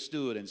Zacchaeus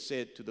stood and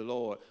said to the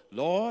Lord,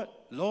 Lord,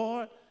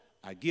 Lord,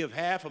 I give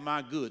half of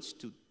my goods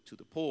to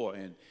the poor,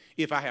 and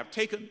if I have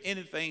taken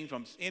anything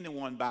from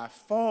anyone by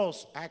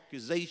false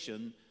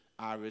accusation,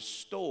 I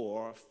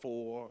restore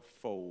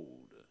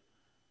fourfold.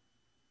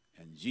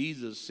 And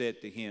Jesus said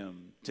to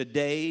him,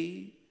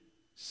 today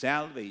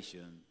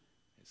salvation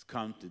has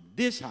come to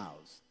this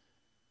house,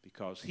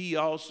 because he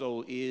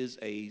also is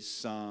a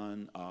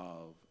son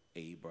of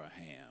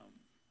Abraham.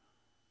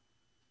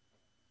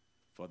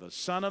 For the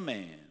Son of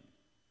Man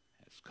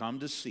has come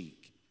to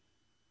seek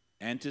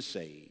and to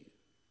save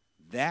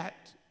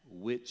that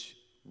which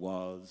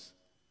was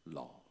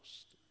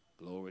lost.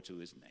 Glory to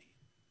his name.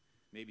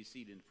 You may be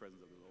seated in the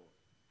presence of the Lord.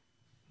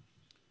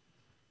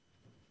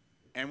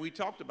 And we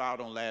talked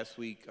about on last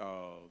week,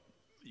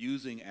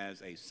 using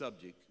as a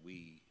subject,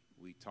 we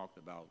talked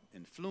about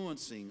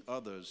influencing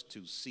others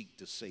to seek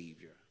the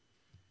Savior.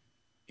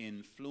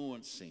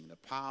 Influencing, the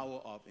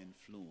power of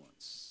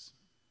influence.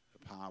 The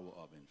power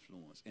of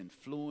influence.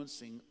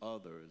 Influencing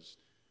others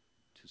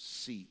to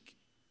seek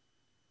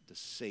the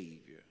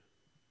Savior.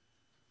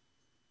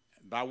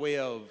 By way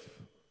of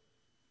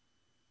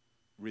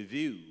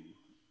review,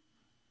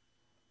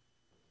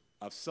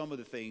 of some of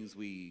the things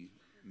we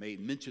made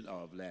mention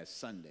of last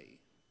Sunday,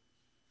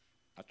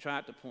 I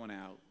tried to point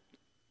out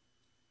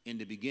in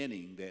the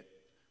beginning that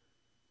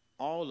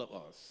all of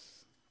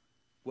us,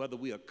 whether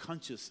we are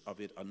conscious of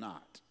it or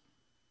not,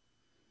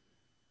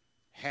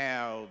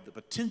 have the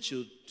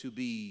potential to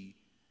be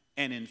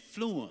an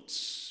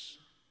influence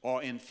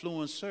or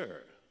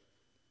influencer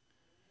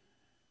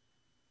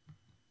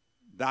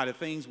by the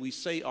things we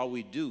say or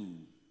we do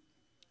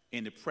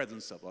in the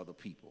presence of other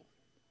people.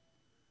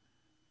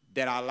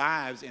 That our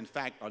lives, in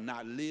fact, are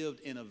not lived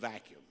in a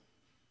vacuum.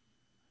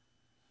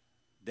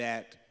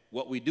 That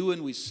what we do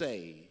and we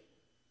say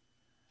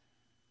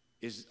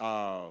is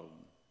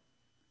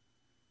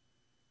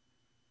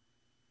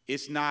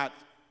it's not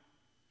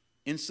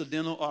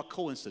incidental or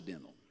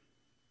coincidental.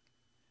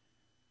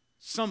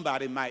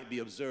 Somebody might be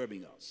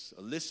observing us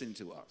or listening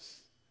to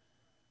us.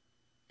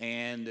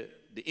 And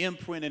the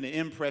imprint and the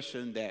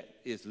impression that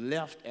is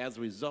left as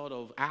a result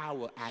of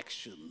our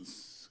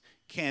actions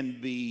can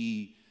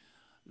be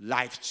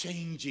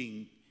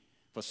life-changing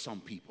for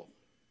some people.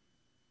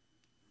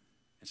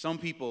 And some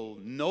people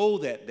know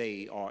that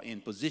they are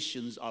in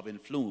positions of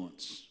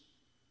influence,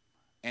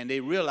 and they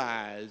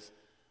realize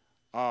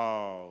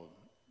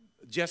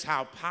just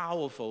how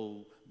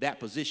powerful that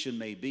position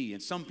may be.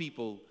 And some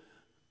people,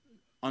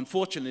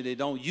 unfortunately, they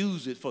don't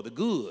use it for the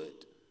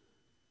good.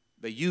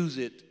 They use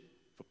it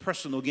for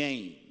personal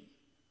gain,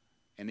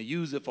 and they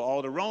use it for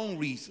all the wrong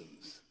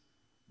reasons.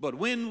 But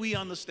when we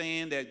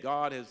understand that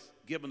God has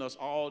given us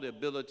all the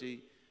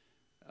ability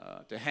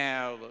to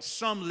have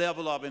some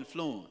level of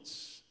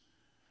influence,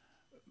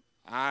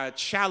 I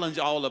challenge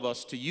all of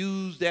us to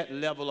use that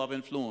level of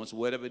influence,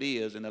 whatever it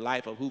is, in the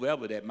life of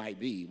whoever that might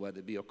be, whether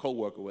it be a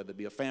coworker, whether it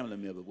be a family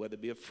member, whether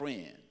it be a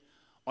friend,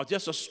 or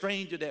just a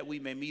stranger that we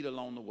may meet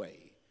along the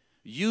way.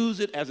 Use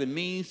it as a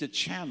means to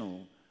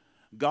channel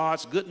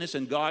God's goodness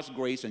and God's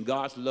grace and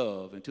God's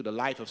love into the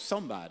life of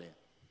somebody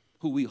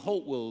who we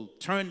hope will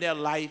turn their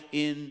life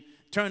in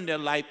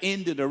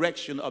the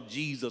direction of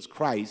Jesus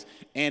Christ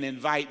and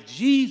invite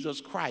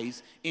Jesus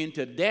Christ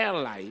into their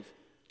life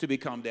to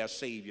become their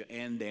Savior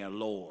and their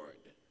Lord.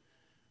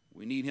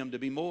 We need him to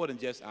be more than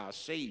just our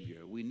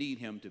Savior. We need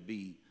him to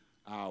be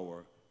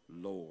our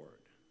Lord.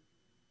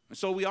 And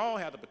so we all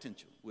have the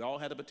potential. We all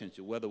have the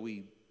potential, whether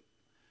we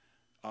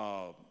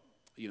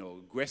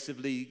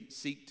aggressively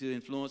seek to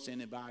influence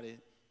anybody,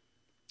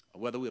 or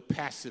whether we're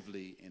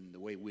passively in the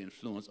way we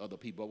influence other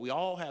people. We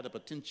all have the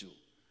potential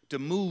to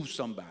move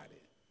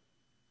somebody,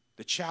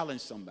 to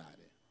challenge somebody,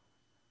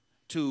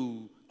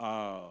 to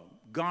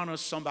garner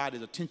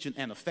somebody's attention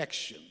and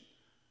affection,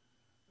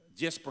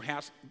 just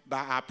perhaps by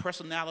our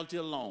personality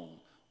alone,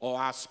 or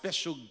our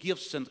special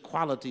gifts and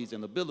qualities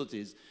and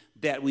abilities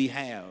that we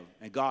have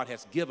and God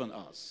has given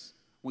us.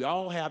 We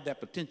all have that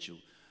potential.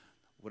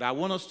 What I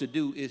want us to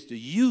do is to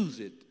use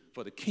it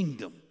for the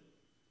kingdom.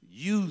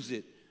 Use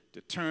it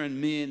to turn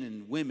men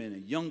and women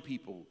and young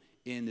people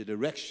in the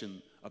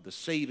direction of the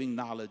saving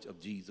knowledge of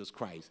Jesus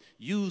Christ.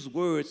 Use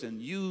words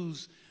and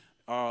use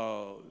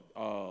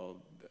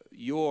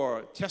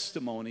your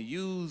testimony,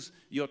 use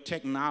your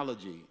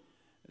technology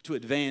to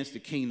advance the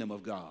kingdom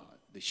of God,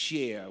 to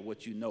share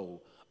what you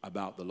know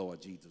about the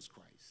Lord Jesus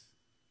Christ.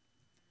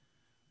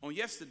 On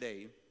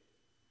yesterday,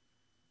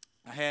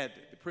 I had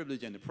the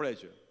privilege and the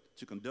pleasure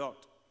to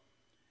conduct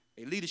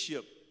a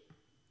leadership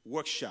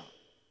workshop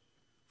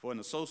for an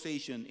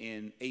association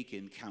in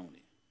Aiken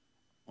County.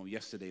 On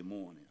yesterday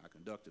morning, I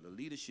conducted a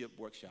leadership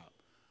workshop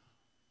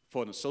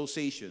for an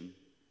association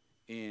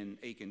in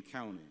Aiken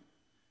County.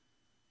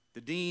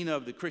 The dean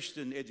of the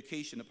Christian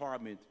Education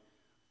Department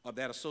of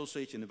that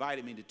association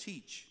invited me to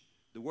teach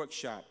the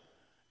workshop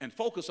and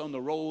focus on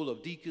the role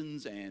of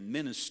deacons and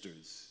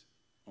ministers,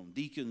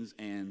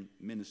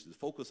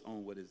 focus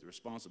on what is the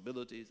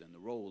responsibilities and the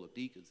role of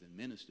deacons and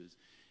ministers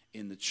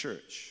in the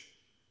church.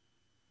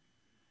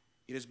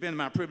 It has been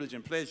my privilege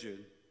and pleasure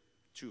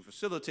to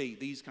facilitate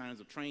these kinds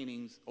of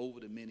trainings over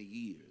the many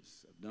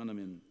years. I've done them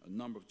in a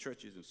number of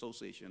churches and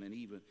associations and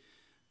even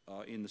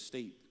in the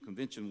state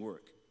convention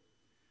work.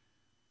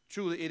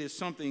 Truly, it is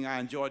something I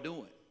enjoy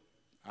doing.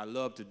 I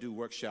love to do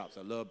workshops.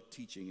 I love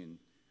teaching and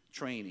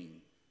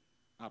training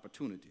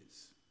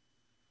opportunities.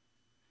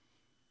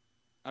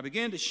 I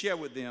began to share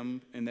with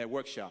them in that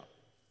workshop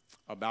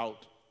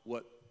about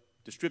what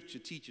the scripture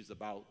teaches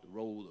about the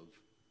role of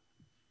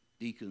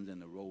deacons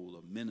and the role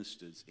of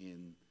ministers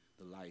in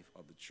the life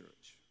of the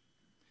church.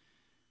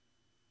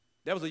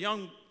 There was a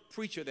young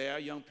preacher there, a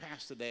young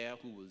pastor there,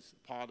 who was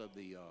part of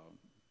the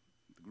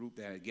group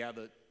that had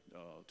gathered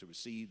to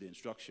receive the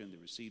instruction, to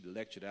receive the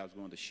lecture that I was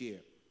going to share.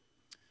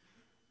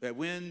 That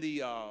when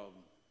the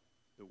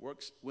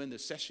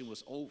session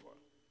was over,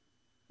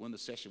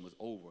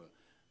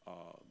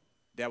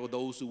 there were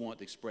those who wanted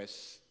to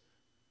express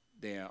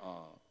their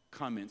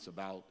comments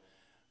about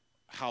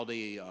how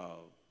they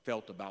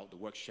felt about the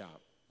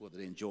workshop, whether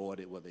they enjoyed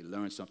it, whether they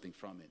learned something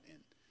from it. And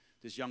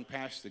this young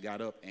pastor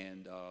got up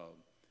and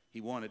he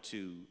wanted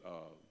to,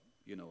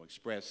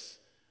 express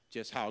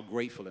just how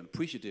grateful and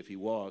appreciative he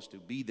was to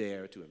be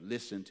there, to have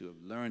listened, to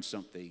have learned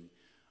something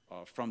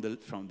from the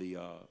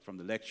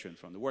lecture and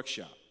from the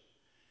workshop.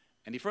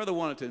 And he further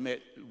wanted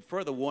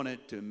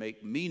to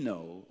make me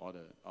know, or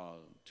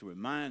to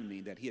remind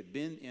me, that he had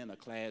been in a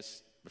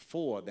class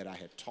before that I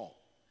had taught,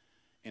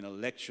 in a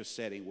lecture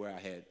setting where I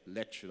had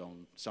lectured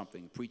on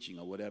something, preaching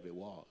or whatever it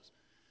was.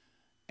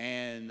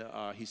 And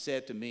he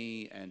said to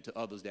me and to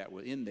others that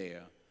were in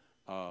there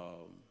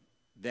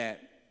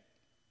that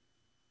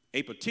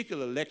a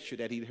particular lecture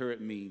that he'd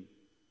heard me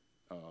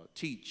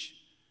teach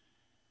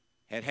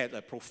had had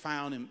a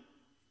profound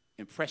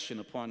impression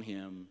upon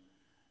him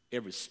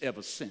ever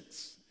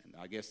since. And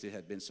I guess it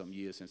had been some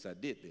years since I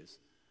did this.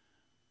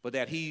 But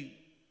that he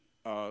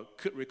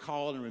could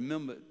recall and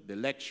remember the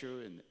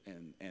lecture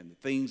and the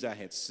things I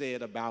had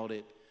said about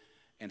it,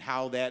 and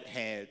how that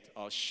had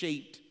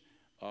shaped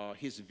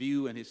his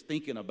view and his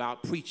thinking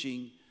about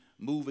preaching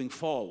moving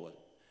forward.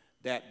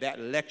 That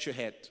lecture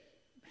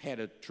had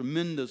a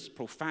tremendous,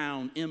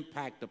 profound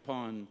impact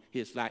upon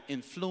his life,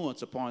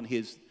 influence upon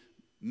his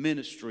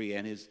ministry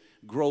and his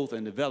growth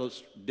and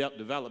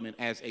development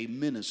as a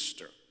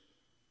minister.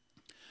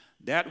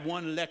 That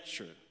one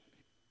lecture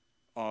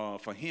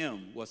for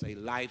him was a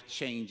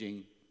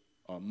life-changing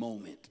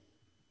moment.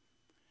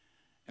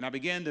 And I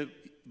began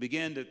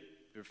to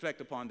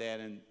reflect upon that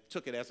and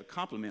took it as a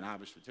compliment,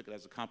 obviously,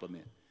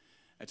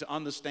 and to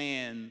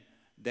understand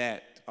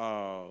that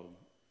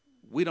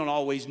we don't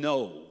always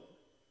know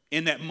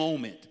in that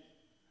moment,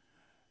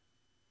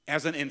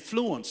 as an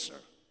influencer,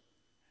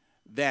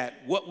 that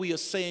what we are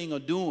saying or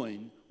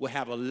doing will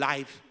have a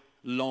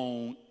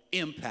lifelong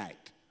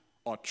impact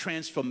or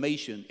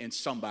transformation in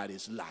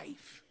somebody's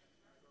life.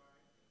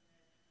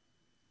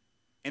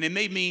 And it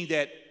may mean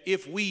that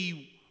if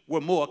we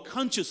were more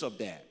conscious of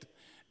that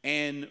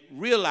and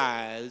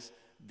realize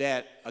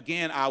that,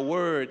 again, our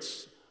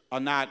words are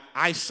not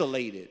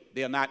isolated,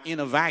 they're not in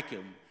a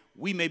vacuum,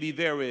 we may be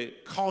very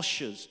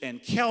cautious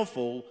and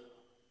careful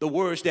the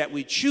words that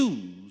we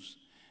choose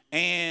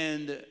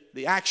and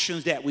the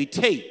actions that we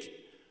take,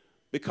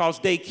 because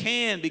they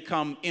can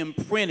become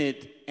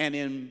imprinted and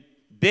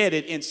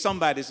embedded in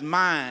somebody's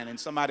mind and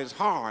somebody's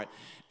heart,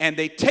 and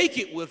they take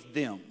it with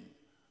them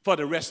for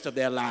the rest of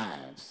their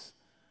lives.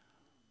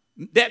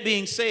 That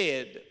being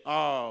said,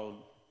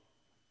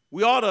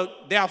 we ought to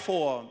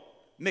therefore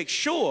make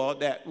sure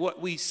that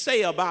what we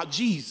say about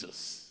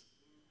Jesus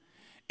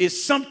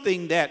is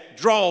something that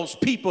draws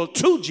people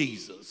to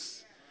Jesus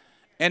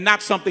and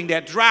not something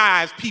that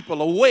drives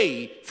people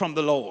away from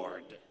the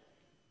Lord.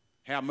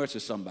 Have mercy,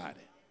 somebody.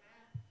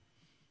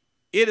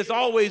 It is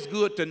always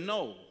good to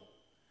know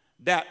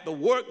that the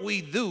work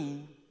we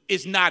do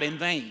is not in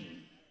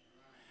vain,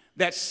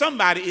 that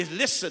somebody is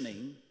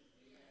listening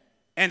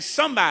and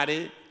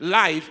somebody's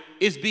life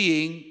is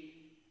being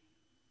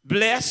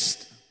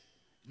blessed,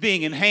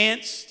 being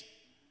enhanced,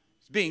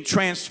 being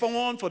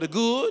transformed for the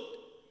good.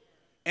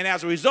 And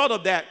as a result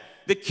of that,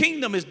 the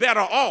kingdom is better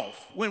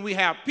off when we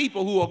have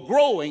people who are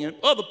growing and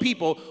other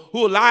people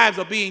whose lives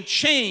are being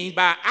changed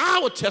by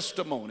our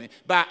testimony,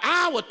 by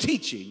our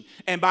teaching,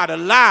 and by the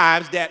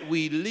lives that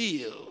we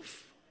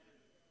live.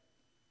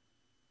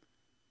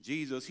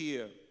 Jesus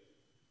here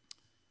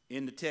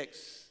in the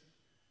text,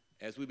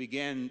 as we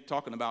began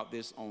talking about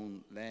this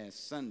on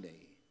last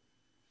Sunday,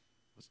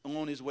 was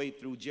on his way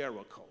through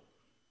Jericho.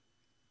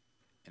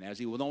 And as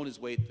he was on his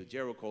way to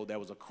Jericho, there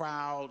was a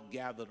crowd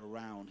gathered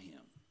around him.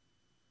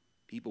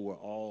 People were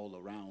all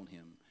around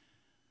him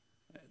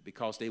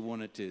because they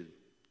wanted to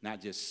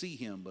not just see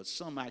him, but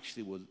some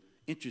actually were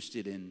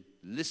interested in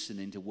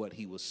listening to what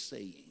he was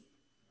saying.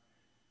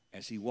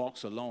 As he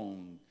walks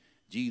along,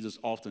 Jesus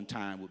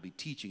oftentimes would be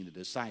teaching the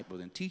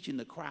disciples and teaching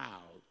the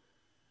crowd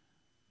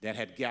that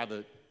had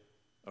gathered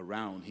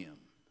around him.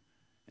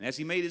 And as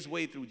he made his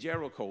way through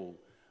Jericho,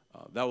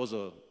 there was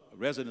a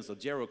resident of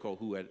Jericho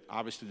who had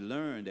obviously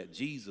learned that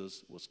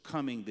Jesus was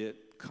coming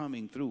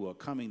through or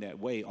coming that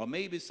way. Or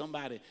maybe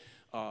somebody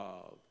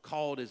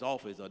called his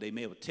office, or they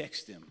may have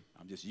texted him.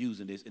 I'm just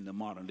using this in the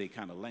modern day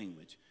kind of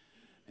language.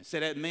 And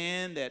said, that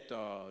man that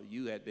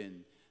you had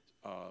been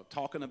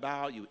talking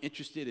about, you were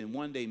interested in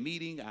one day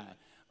meeting,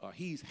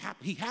 he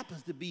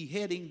happens to be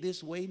heading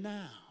this way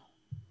now.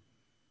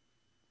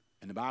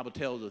 And the Bible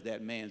tells us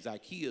that man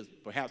Zacchaeus,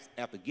 perhaps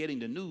after getting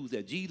the news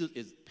that Jesus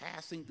is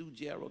passing through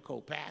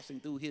Jericho, passing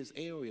through his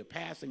area,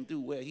 passing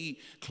through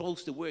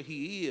close to where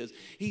he is,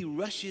 he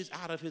rushes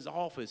out of his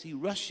office. He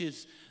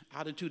rushes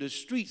out into the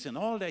streets, and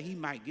all that he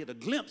might get a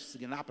glimpse,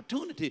 an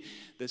opportunity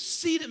to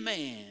see the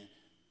man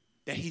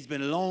that he's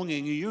been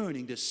longing and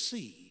yearning to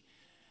see.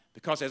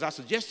 Because as I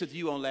suggested to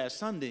you on last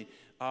Sunday,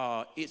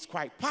 it's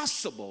quite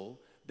possible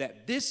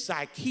that this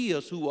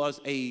Zacchaeus, who was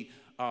a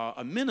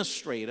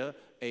administrator,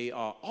 a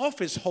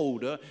office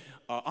holder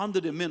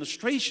under the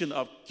administration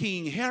of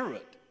King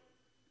Herod,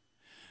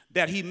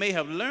 that he may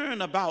have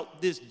learned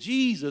about this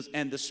Jesus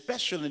and the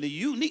special and the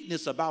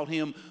uniqueness about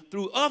him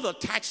through other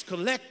tax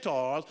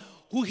collectors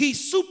who he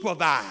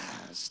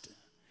supervised.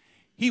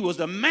 He was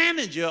the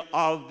manager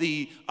of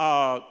the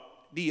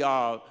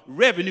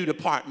revenue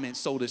department,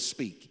 so to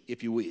speak,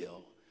 if you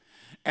will.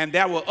 And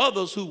there were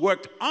others who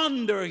worked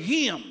under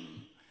him,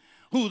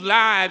 whose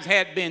lives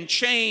had been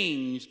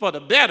changed for the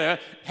better,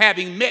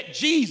 having met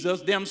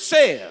Jesus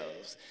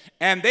themselves.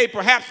 And they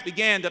perhaps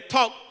began to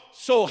talk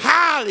so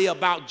highly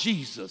about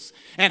Jesus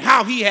and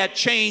how he had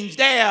changed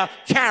their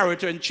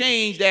character and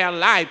changed their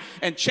life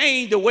and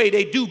changed the way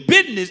they do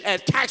business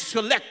as tax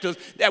collectors,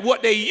 that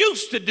what they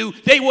used to do,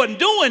 they wasn't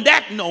doing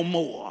that no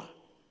more.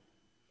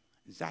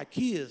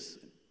 Zacchaeus,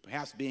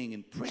 perhaps being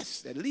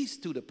impressed, at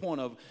least to the point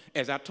of,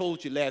 as I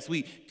told you last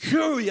week,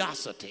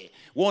 curiosity,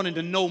 wanting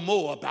to know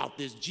more about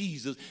this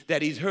Jesus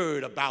that he's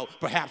heard about,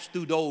 perhaps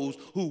through those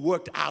who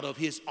worked out of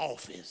his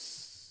office.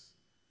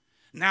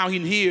 Now he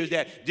hears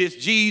that this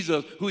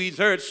Jesus, who he's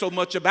heard so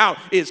much about,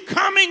 is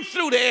coming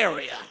through the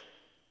area.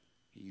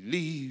 He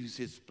leaves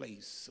his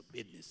place of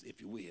business,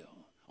 if you will,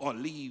 or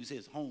leaves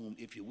his home,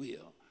 if you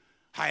will.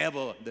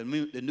 However, the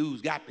news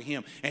got to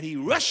him, and he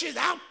rushes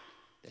out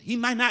that he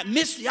might not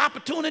miss the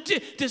opportunity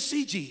to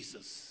see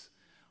Jesus.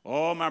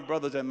 Oh, my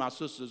brothers and my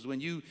sisters, when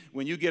you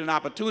get an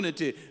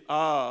opportunity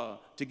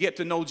to get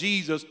to know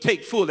Jesus,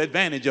 take full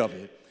advantage of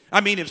it. I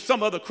mean, if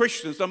some other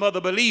Christian, some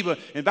other believer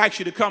invites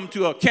you to come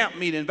to a camp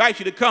meeting, invites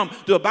you to come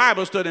to a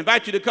Bible study,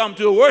 invites you to come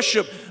to a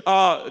worship,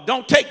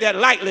 don't take that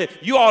lightly.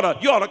 You ought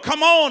to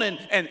come on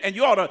and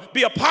you ought to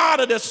be a part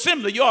of the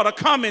assembly. You ought to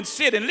come and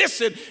sit and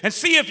listen and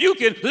see if you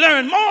can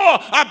learn more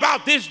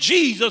about this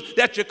Jesus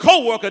that your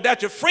coworker,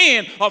 that your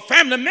friend or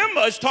family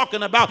member is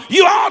talking about.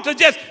 You ought to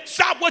just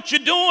stop what you're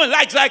doing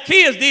like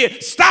Zacchaeus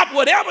did. Stop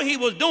whatever he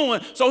was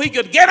doing so he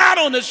could get out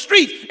on the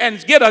street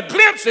and get a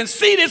glimpse and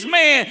see this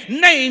man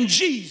named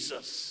Jesus.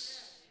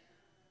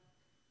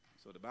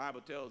 So the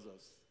Bible tells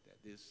us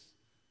that this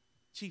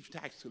chief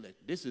tax collector,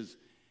 this is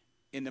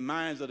in the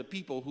minds of the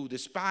people who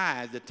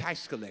despise the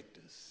tax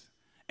collectors.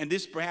 And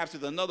this perhaps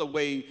is another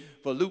way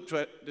for Luke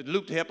to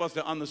help us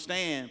to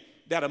understand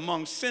that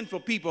among sinful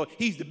people,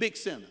 he's the big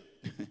sinner.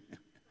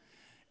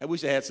 I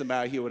wish I had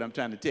somebody hear what I'm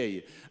trying to tell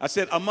you. I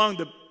said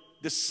among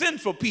the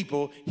sinful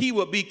people, he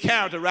will be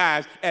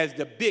characterized as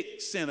the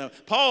big sinner.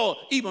 Paul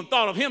even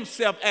thought of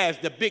himself as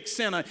the big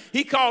sinner.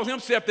 He calls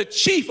himself the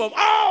chief of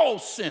all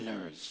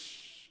sinners.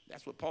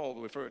 That's what Paul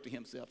referred to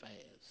himself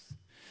as.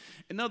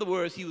 In other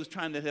words, he was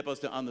trying to help us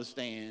to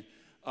understand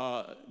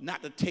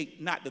not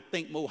to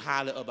think more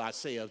highly of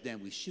ourselves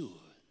than we should.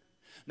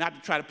 Not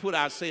to try to put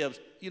ourselves,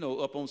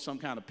 up on some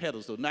kind of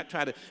pedestal, not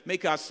try to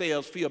make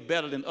ourselves feel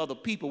better than other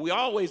people. We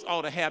always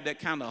ought to have that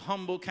kind of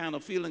humble kind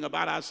of feeling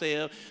about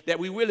ourselves, that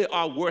we really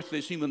are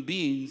worthless human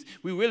beings.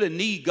 We really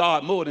need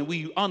God more than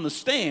we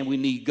understand we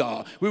need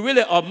God. We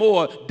really are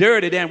more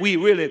dirty than we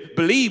really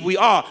believe we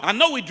are. I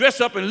know we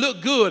dress up and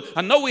look good.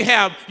 I know we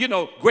have,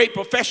 great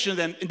professions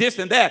and this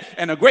and that,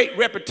 and a great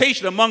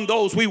reputation among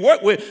those we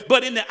work with.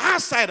 But in the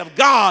eyesight of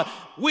God,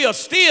 we are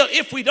still,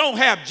 if we don't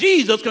have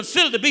Jesus,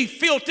 considered to be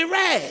filthy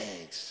rags.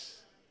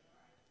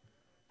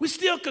 We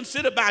still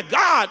considered by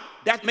God,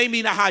 that may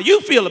mean how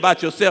you feel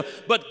about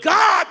yourself, but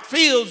God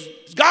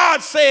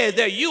says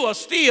that you are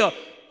still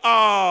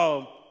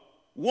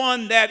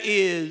one that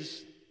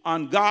is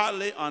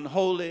ungodly,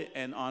 unholy,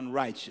 and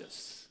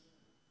unrighteous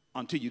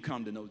until you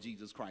come to know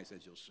Jesus Christ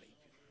as your Savior.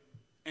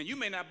 And you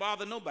may not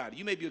bother nobody.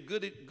 You may be a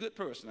good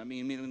person. I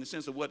mean, in the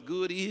sense of what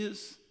good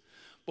is.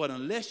 But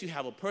unless you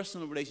have a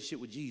personal relationship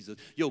with Jesus,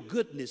 your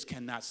goodness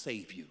cannot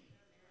save you.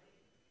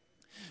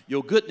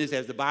 Your goodness,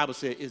 as the Bible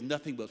says, is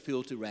nothing but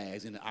filthy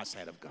rags in the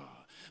eyesight of God.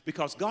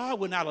 Because God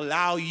will not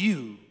allow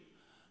you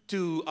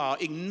to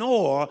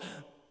ignore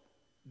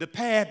the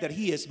path that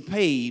he has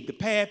paved, the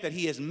path that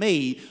he has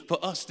made for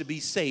us to be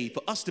saved,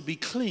 for us to be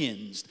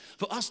cleansed,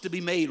 for us to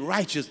be made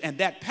righteous. And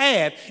that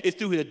path is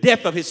through the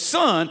death of his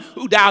son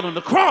who died on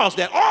the cross,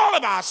 that all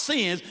of our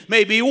sins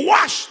may be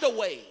washed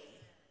away.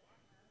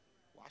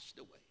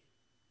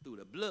 Through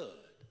the blood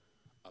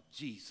of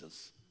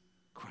Jesus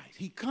Christ.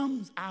 He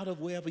comes out of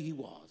wherever he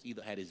was,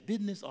 either at his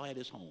business or at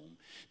his home,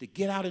 to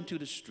get out into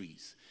the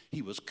streets.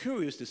 He was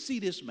curious to see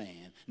this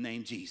man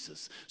named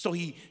Jesus. So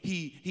he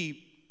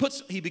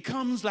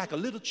becomes like a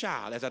little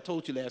child, as I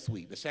told you last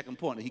week. The second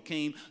point, he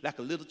came like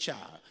a little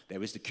child.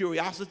 There is the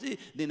curiosity,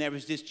 then there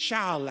is this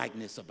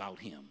childlikeness about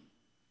him.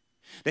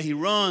 That he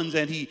runs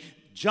and he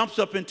jumps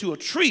up into a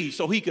tree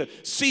so he could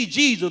see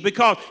Jesus,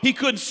 because he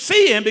couldn't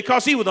see him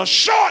because he was a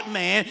short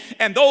man,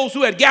 and those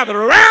who had gathered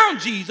around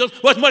Jesus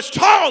was much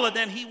taller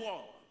than he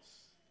was.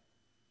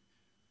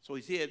 So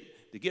he said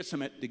to get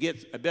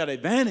a better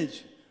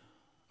advantage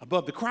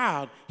above the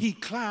crowd, he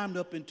climbed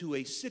up into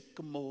a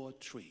sycamore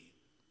tree.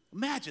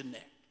 Imagine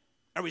that.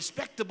 A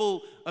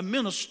respectable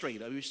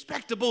administrator, a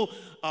respectable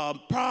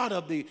part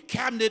of the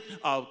cabinet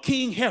of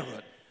King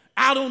Herod,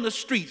 out on the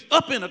streets,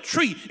 up in a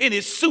tree in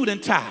his suit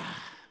and tie.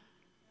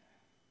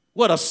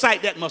 What a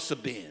sight that must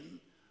have been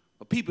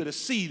for people to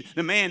see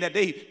the man that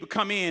they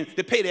come in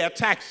to pay their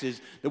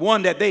taxes, the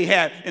one that they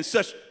had in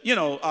such,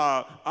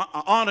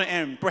 honor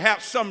and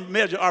perhaps some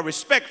measure of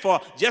respect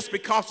for just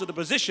because of the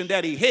position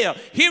that he held.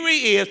 Here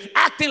he is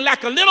acting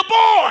like a little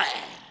boy.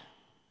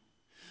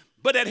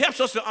 But that helps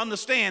us to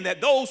understand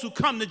that those who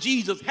come to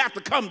Jesus have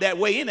to come that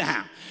way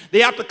anyhow. They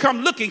have to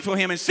come looking for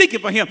him and seeking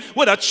for him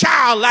with a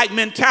childlike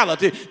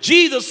mentality.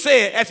 Jesus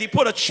said, as he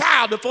put a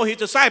child before his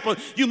disciples,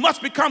 you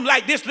must become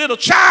like this little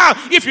child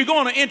if you're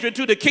going to enter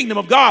into the kingdom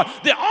of God.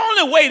 The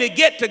only way to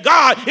get to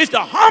God is to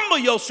humble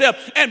yourself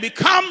and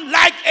become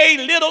like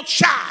a little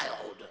child.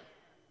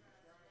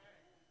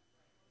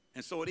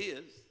 And so it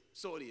is.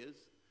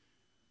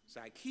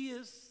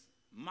 Zacchaeus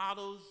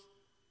models,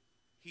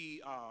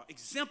 he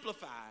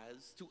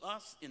exemplifies to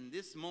us in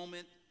this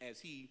moment as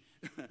he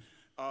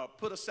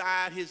put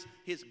aside his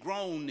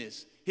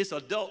grownness, his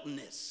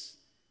adultness,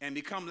 and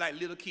become like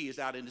little kids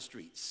out in the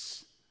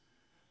streets.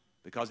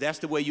 Because that's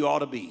the way you ought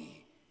to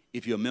be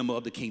if you're a member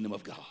of the kingdom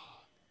of God.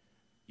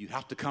 You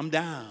have to come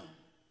down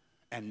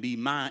and be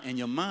in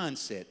your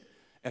mindset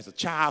as a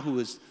child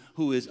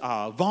who is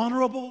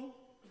vulnerable,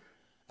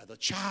 as a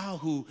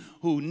child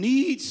who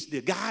needs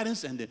the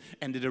guidance and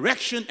the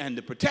direction and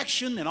the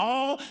protection and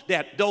all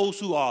that those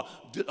who are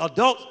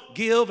adults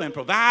give and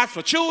provide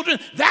for children.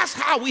 That's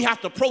how we have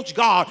to approach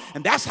God,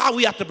 and that's how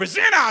we have to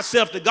present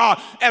ourselves to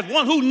God, as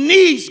one who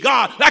needs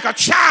God like a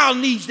child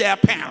needs their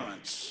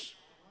parents.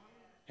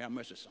 Have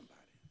mercy, somebody.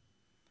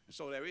 And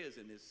so there is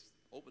in this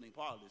opening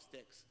part of this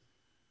text,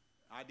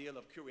 ideal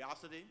of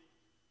curiosity,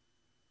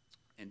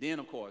 and then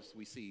of course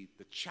we see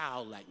the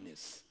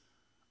childlikeness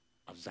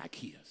of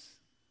Zacchaeus.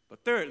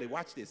 But thirdly,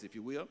 watch this, if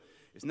you will.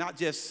 It's not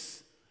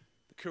just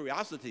the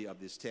curiosity of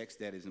this text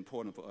that is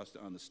important for us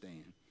to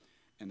understand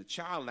and the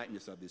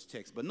childlikeness of this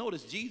text. But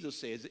notice Jesus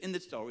says in the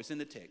story, it's in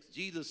the text,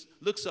 Jesus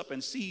looks up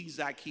and sees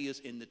Zacchaeus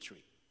in the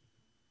tree.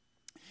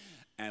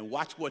 And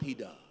watch what he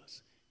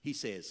does. He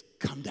says,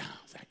 come down,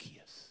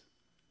 Zacchaeus.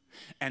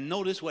 And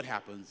notice what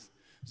happens.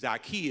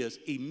 Zacchaeus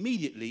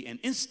immediately and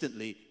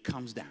instantly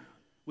comes down,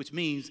 which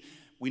means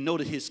we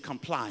notice his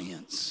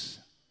compliance.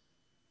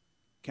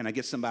 Can I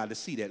get somebody to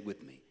see that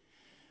with me?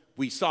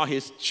 We saw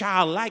his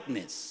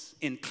childlikeness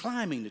in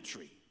climbing the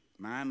tree.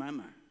 My.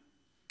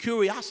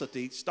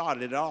 Curiosity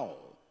started it all.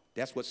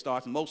 That's what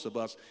starts most of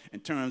us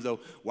in terms of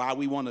why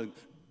we want to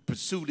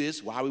pursue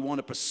this, why we want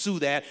to pursue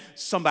that.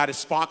 Somebody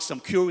sparked some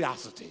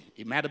curiosity.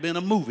 It might have been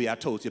a movie, I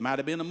told you. It might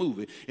have been a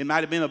movie. It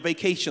might have been a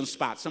vacation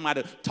spot.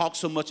 Somebody talked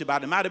so much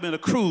about it. It might have been a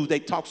cruise. They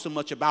talked so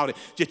much about it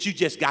that you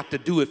just got to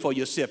do it for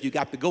yourself. You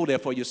got to go there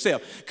for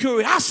yourself.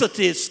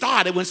 Curiosity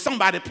started when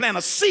somebody planted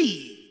a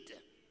seed.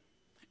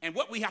 And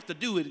what we have to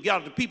do is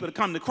get the people to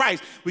come to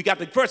Christ. We got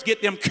to first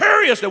get them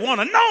curious. They want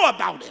to know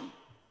about him.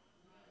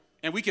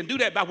 And we can do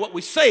that by what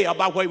we say,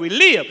 about where we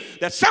live.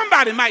 That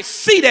somebody might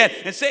see that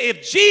and say,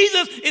 if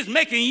Jesus is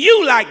making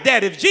you like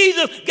that, if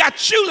Jesus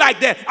got you like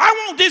that,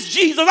 I want this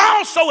Jesus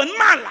also in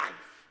my life.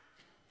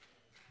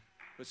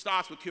 It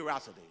starts with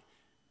curiosity.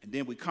 And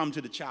then we come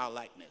to the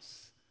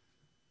childlikeness.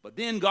 But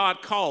then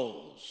God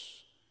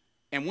calls.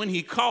 And when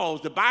he calls,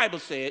 the Bible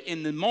said,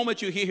 in the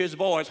moment you hear his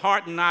voice,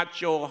 harden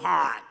not your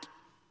heart.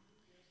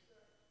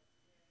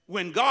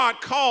 When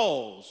God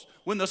calls,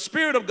 when the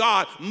Spirit of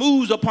God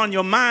moves upon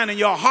your mind and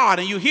your heart,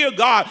 and you hear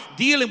God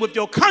dealing with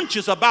your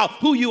conscience about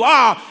who you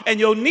are and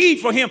your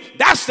need for him,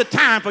 that's the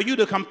time for you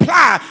to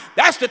comply.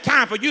 That's the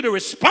time for you to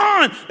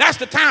respond. That's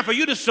the time for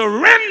you to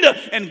surrender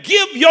and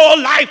give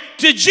your life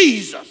to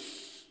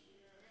Jesus.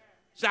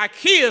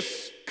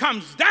 Zacchaeus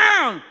comes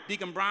down,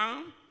 Deacon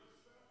Brown.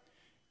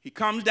 He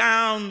comes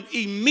down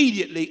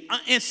immediately,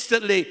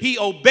 instantly. He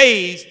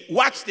obeys,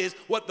 watch this,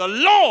 what the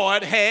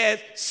Lord has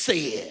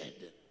said.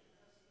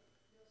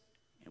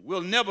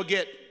 We'll never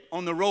get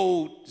on the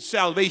road to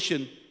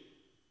salvation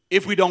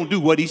if we don't do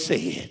what he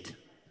said.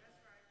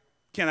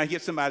 Can I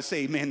get somebody to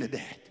say amen to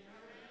that?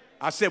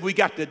 I said we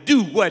got to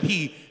do what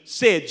he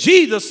said.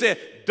 Jesus said,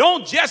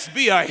 don't just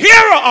be a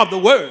hearer of the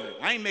word.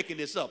 I ain't making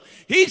this up.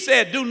 He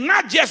said, do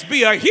not just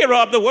be a hearer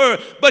of the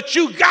word, but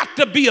you got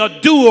to be a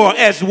doer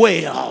as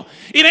well.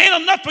 It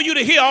ain't enough for you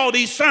to hear all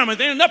these sermons.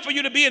 It ain't enough for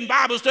you to be in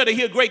Bible study,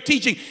 hear great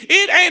teaching.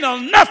 It ain't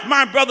enough,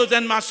 my brothers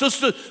and my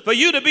sisters, for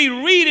you to be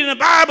reading the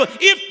Bible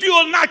if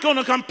you're not going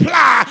to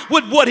comply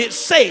with what it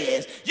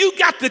says. You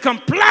got to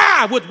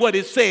comply with what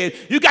it says.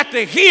 You got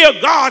to hear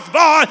God's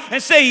voice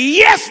and say,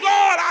 yes, Lord,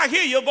 I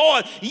hear your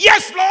voice.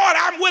 Yes, Lord,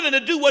 I'm willing to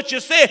do what you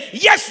said.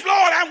 Yes,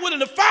 Lord, I'm willing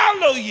to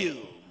follow you.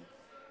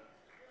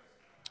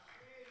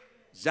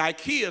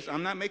 Zacchaeus,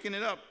 I'm not making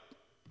it up.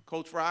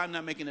 Coach Fry, I'm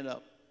not making it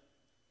up.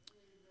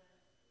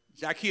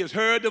 Zacchaeus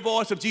heard the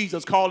voice of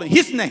Jesus calling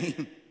his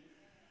name.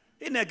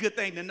 Isn't that a good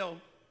thing to know?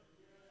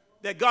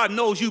 That God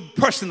knows you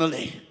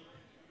personally.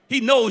 He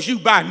knows you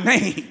by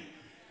name.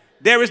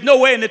 There is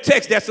nowhere in the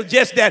text that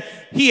suggests that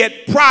he had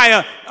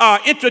prior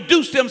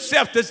introduced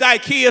himself to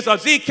Zacchaeus or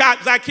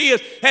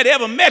Zacchaeus had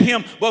ever met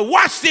him. But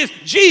watch this,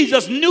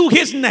 Jesus knew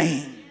his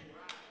name.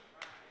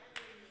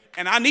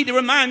 And I need to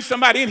remind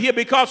somebody in here,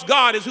 because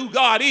God is who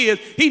God is.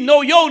 He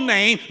know your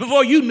name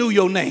before you knew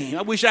your name.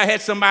 I wish I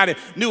had somebody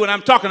knew what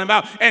I'm talking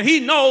about. And he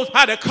knows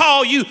how to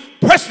call you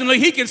personally.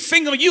 He can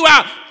single you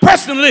out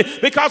personally,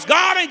 because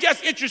God ain't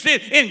just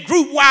interested in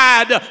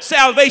group-wide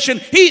salvation.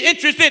 He's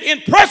interested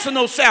in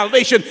personal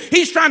salvation.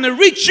 He's trying to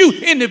reach you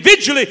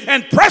individually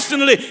and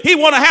personally. He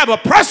want to have a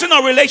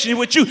personal relationship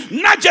with you,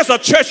 not just a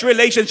church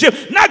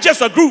relationship, not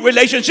just a group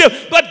relationship,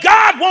 but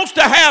God wants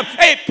to have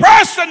a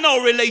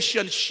personal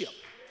relationship.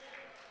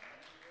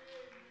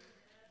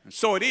 And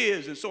so it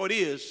is, and so it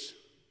is.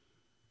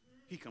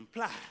 He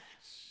complies.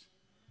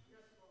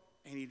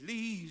 And he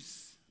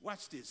leaves,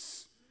 watch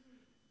this,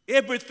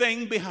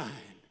 everything behind.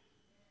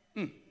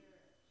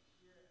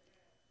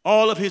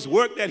 All of his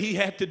work that he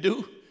had to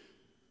do,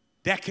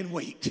 that can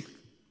wait.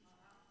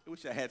 I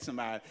wish I had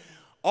somebody.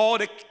 All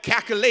the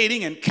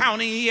calculating and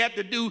counting he had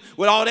to do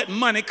with all that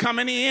money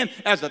coming in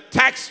as a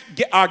tax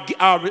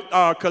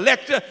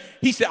collector,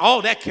 he said,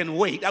 all that can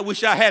wait. I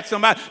wish I had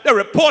somebody. The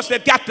reports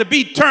that got to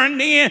be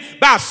turned in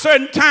by a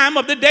certain time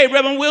of the day,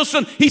 Reverend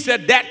Wilson, he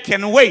said, that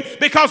can wait,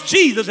 because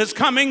Jesus is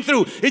coming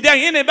through. Is there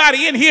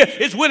anybody in here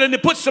is willing to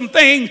put some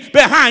things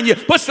behind you,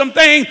 put some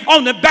things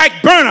on the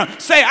back burner,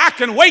 say, I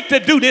can wait to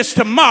do this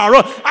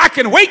tomorrow, I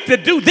can wait to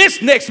do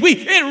this next week.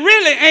 It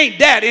really ain't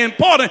that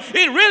important.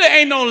 It really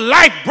ain't no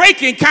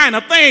life-breaking kind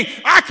of thing.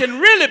 I can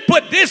really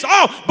put this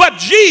off, but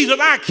Jesus,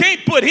 I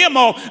can't put him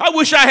off. I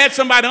wish I had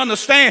somebody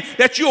understand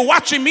that you're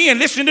watching me and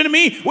listening to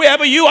me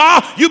wherever you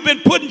are. You've been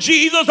putting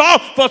Jesus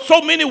off for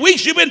so many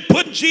weeks. You've been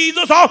putting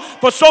Jesus off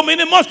for so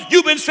many months.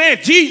 You've been saying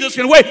Jesus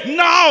can wait.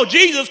 No,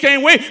 Jesus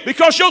can't wait,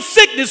 because your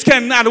sickness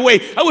cannot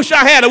wait. I wish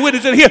I had a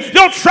witness in here.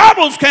 Your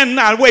troubles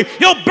cannot wait.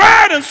 Your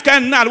burdens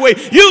cannot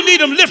wait. You need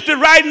them lifted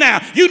right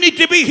now. You need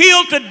to be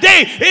healed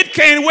today. It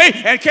can't wait.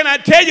 And can I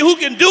tell you who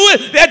can do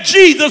it? That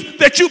Jesus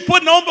that you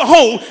putting on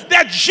behold,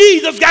 that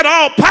Jesus got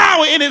all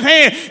power in his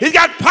hand. He's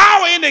got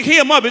power in the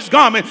hem of his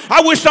garment.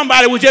 I wish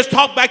somebody would just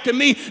talk back to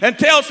me and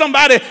tell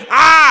somebody,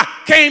 I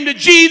came to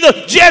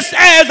Jesus just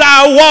as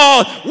I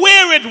was,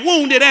 wearied,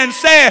 wounded, and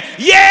sad.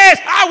 Yes,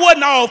 I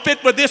wasn't all fit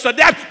for this or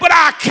that, but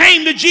I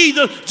came to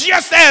Jesus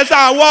just as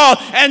I was,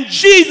 and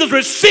Jesus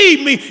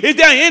received me. Is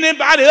there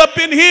anybody up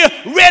in here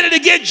ready to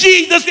get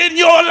Jesus in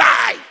your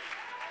life?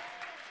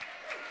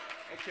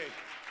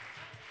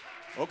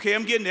 Okay,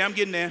 I'm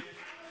getting there.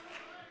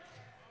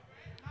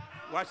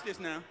 Watch this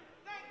now.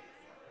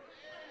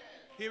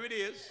 Here it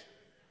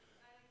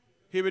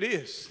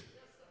is.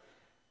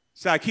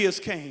 Zacchaeus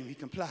came, he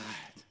complied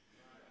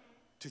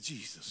to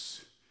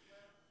Jesus.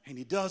 And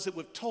he does it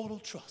with total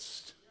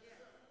trust.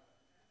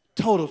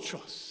 Total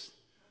trust.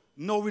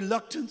 No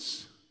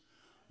reluctance,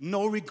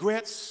 no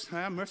regrets.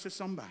 Have mercy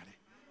somebody.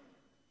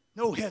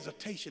 No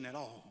hesitation at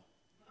all.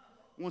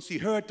 Once he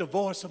heard the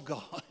voice of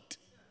God.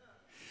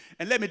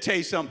 And let me tell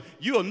you something.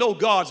 You'll know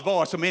God's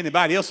voice from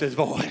anybody else's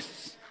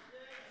voice.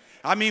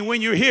 I mean,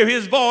 when you hear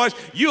his voice,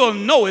 you'll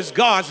know it's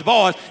God's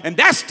voice. And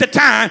that's the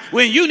time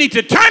when you need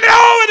to turn it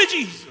over to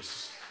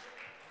Jesus.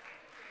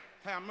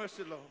 Have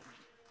mercy, Lord.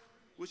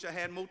 Wish I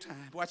had more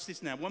time. Watch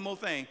this now. One more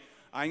thing.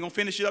 I ain't going to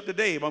finish it up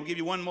today, but I'm going to give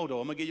you one more, though.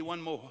 I'm going to give you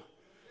one more.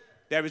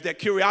 There is that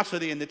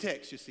curiosity in the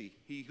text, you see.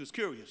 He was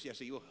curious. Yes,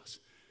 he was.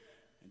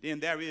 And then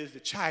there is the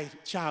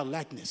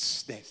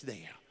childlikeness that's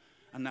there.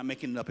 I'm not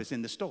making it up. It's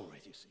in the story,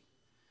 you see.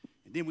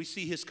 And then we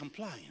see his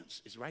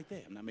compliance. It's right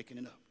there. I'm not making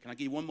it up. Can I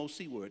give you one more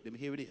C word?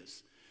 Here it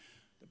is.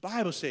 The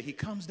Bible said he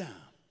comes down.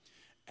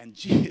 And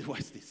Jesus,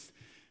 watch this.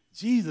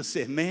 Jesus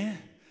said, man,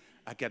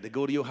 I got to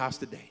go to your house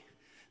today.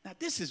 Now,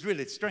 this is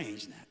really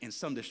strange now in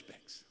some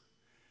respects.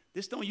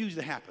 This don't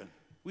usually happen.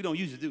 We don't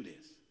usually do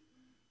this.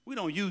 We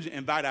don't usually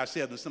invite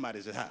ourselves to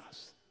somebody's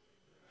house.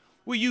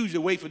 We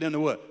usually wait for them to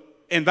what?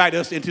 Invite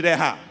us into their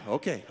house.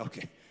 Okay.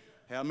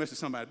 Have mercy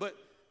somebody. But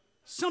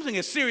something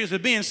as serious as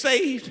being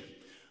saved,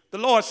 the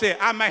Lord said,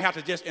 I might have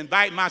to just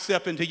invite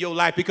myself into your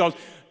life, because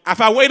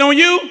if I wait on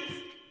you,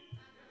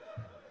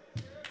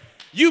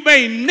 you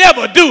may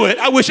never do it.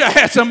 I wish I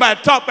had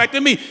somebody talk back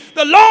to me.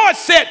 The Lord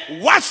said,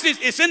 watch this,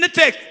 it's in the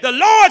text. The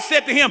Lord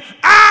said to him,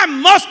 I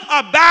must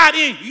abide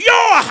in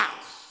your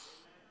house.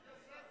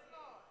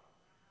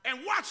 And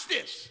watch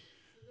this.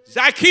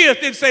 Zacchaeus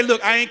didn't say,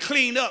 look, I ain't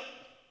cleaned up.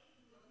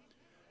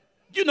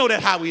 You know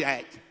that's how we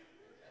act.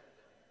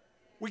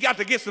 We got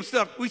to get some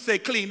stuff, we say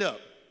cleaned up.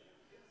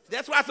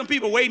 That's why some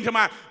people wait until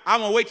I'm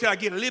going to wait till I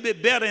get a little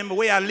bit better in the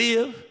way I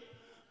live.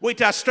 Wait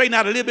till I straighten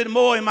out a little bit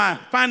more in my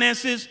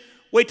finances.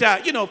 Wait till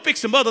I, fix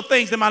some other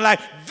things in my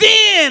life.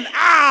 Then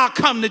I'll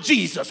come to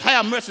Jesus.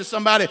 Have mercy,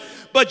 somebody.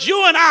 But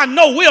you and I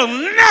know we'll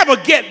never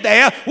get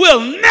there.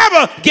 We'll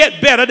never get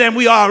better than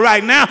we are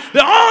right now.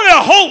 The only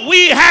hope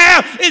we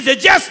have is to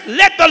just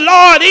let the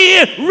Lord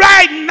in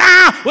right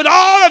now with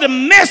all of the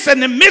mess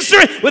and the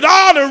misery, with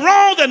all the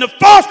wrongs and the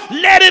faults.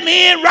 Let him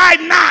in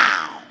right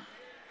now.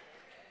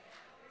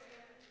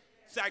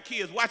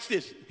 Zacchaeus, watch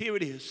this. Here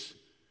it is.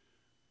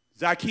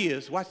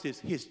 Zacchaeus, watch this.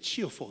 His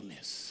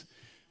cheerfulness.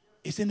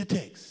 It's in the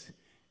text.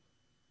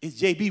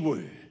 It's JB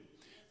word.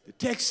 The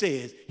text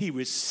says he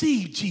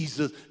received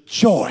Jesus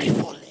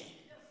joyfully.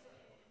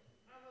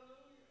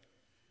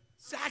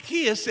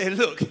 Zacchaeus said,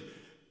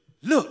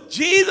 look,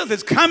 Jesus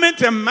is coming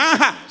to my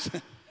house.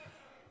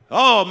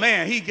 Oh,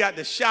 man, he got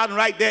the shouting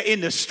right there in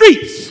the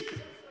streets.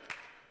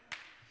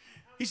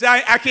 He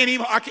said, I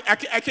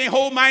can't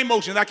hold my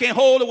emotions. I can't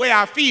hold the way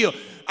I feel.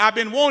 I've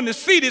been wanting to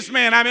see this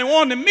man. I've been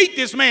wanting to meet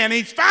this man.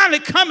 He's finally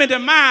coming to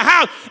my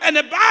house. And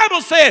the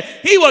Bible said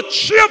he was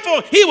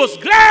cheerful. He was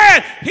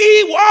glad.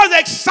 He was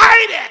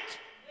excited.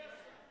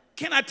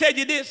 Can I tell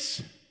you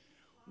this?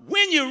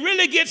 When you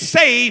really get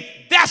saved,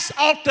 that's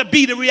ought to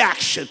be the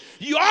reaction.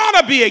 You ought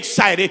to be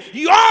excited.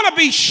 You ought to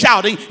be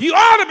shouting. You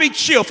ought to be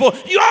cheerful.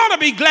 You ought to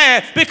be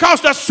glad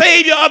because the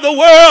Savior of the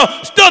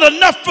world stood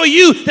enough for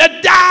you to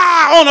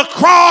die on a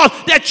cross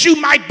that you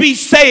might be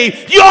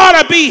saved. You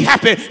ought to be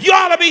happy. You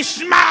ought to be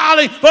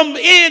smiling from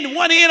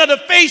one end of the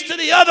face to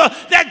the other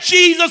that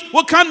Jesus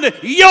will come to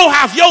your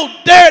house, your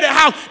dirty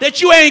house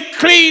that you ain't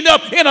cleaned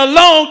up in a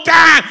long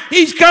time.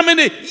 He's coming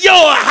to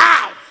your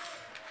house.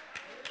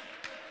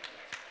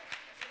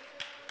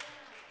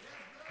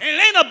 It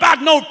ain't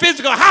about no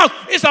physical house.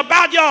 It's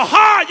about your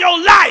heart,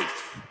 your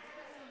life.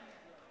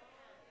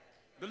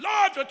 The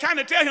Lord was trying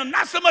to tell him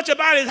not so much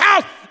about his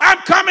house. I'm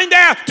coming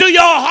there to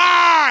your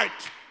heart.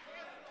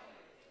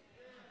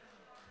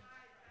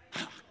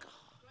 Oh, God.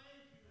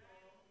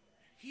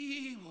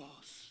 He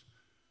was,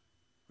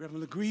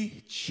 Reverend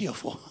Legree,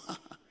 cheerful.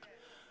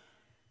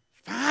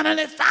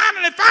 Finally.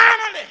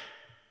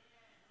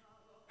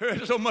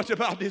 Heard so much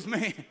about this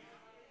man.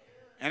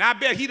 And I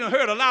bet he done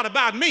heard a lot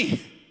about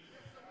me.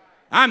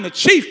 I'm the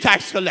chief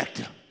tax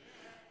collector.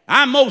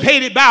 I'm most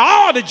hated by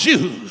all the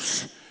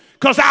Jews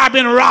because I've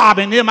been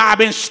robbing them. I've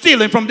been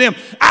stealing from them.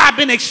 I've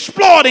been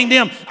exploiting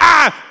them.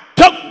 I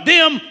took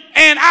them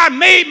and I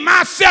made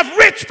myself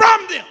rich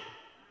from them.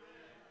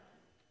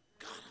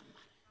 God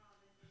Almighty.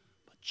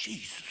 But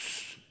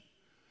Jesus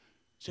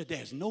said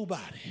there's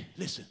nobody,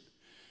 listen,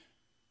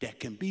 that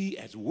can be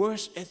as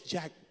worse as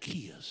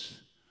Zacchaeus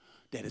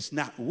that is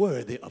not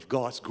worthy of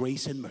God's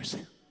grace and mercy.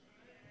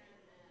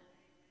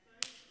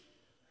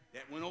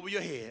 That went over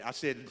your head. I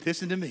said,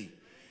 listen to me.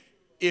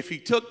 If he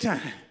took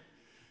time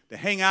to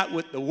hang out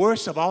with the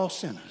worst of all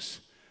sinners,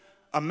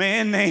 a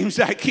man named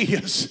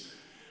Zacchaeus,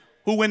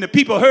 who when the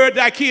people heard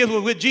Zacchaeus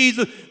was with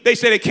Jesus, they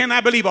said they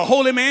cannot believe a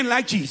holy man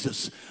like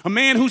Jesus. A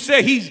man who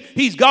said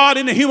he's God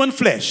in the human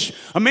flesh.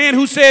 A man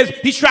who says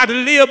he's tried to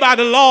live by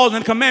the laws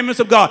and commandments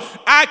of God.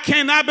 I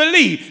cannot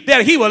believe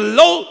that he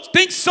will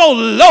think so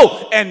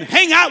low and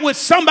hang out with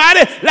somebody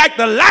like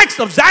the likes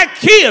of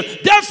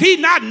Zacchaeus. Does he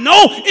not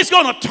know it's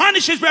going to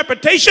tarnish his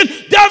reputation?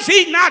 Does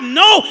he not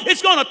know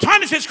it's going to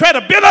tarnish his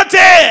credibility?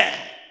 But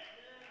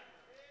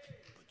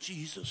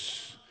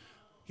Jesus,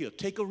 he'll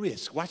take a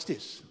risk. Watch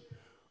this.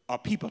 Are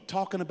people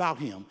talking about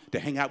him to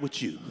hang out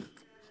with you?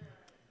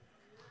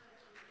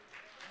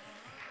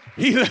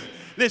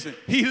 Listen,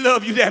 he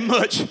loves you that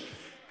much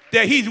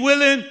that he's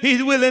willing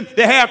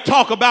to have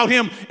talk about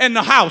him in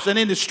the house and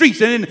in the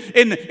streets and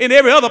in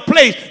every other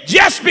place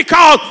just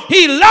because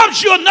he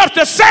loves you enough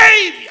to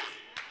save you.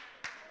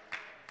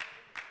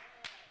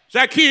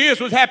 Zacchaeus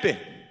was happy.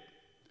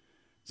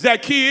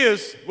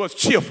 Zacchaeus was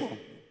cheerful.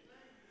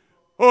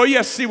 Oh,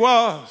 yes, he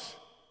was.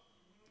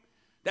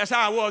 That's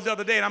how I was the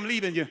other day, and I'm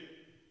leaving you.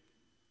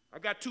 I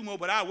got 2 more,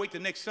 but I'll wait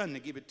till next Sunday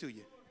to give it to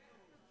you.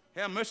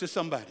 Have mercy,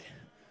 somebody.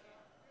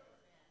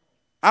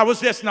 I was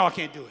just, no, I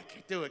can't do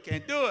it.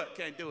 Can't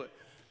do it.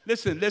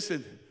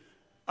 Listen.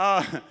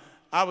 I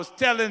was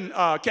telling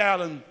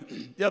Carolyn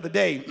the other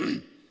day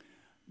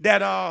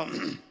that,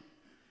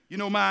 you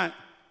know, my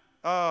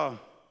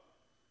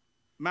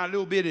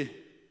little bitty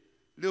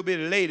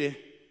lady,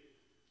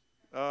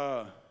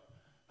 her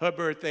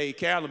birthday,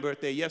 Carolyn's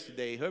birthday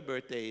yesterday, her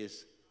birthday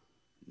is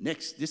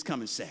this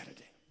coming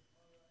Saturday.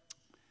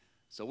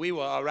 So we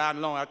were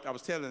riding along. I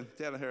was telling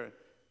her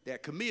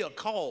that Camille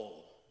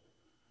called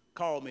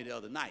me the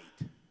other night.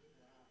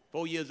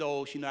 4 years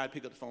old, she knew how to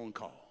pick up the phone and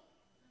call.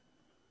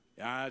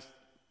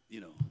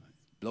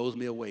 Blows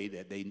me away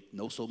that they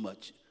know so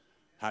much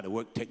how to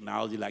work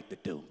technology like they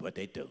do, but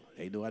they do.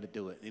 They know how to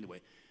do it. Anyway,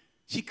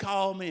 she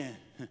called me,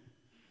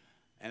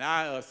 and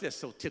I was just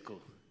so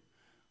tickled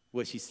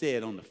what she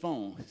said on the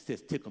phone. It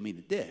just tickled me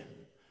to death.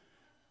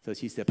 So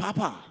she said,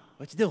 Papa,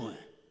 what you doing?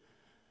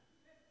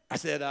 I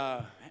said,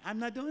 I'm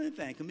not doing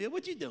anything, Camille.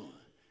 What you doing?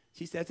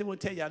 She said, I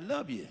want to tell you I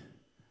love you.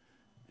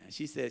 And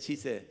she said,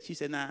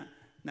 now,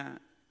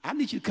 I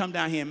need you to come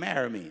down here and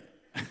marry me.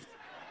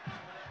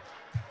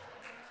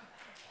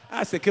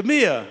 I said,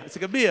 Camille,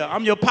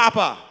 I'm your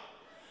papa.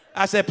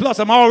 I said, plus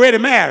I'm already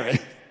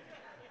married.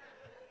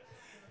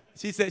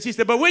 She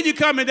said, but when you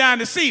coming down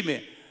to see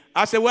me?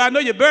 I said, well, I know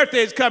your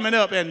birthday is coming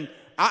up, and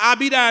I'll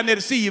be down there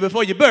to see you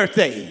before your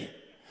birthday.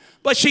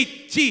 But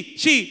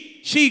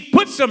she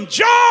put some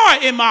joy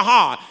in my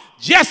heart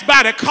Just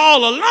by the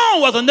call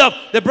alone was enough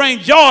to bring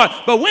joy.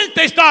 But when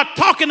they start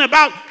talking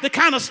about the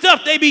kind of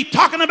stuff they be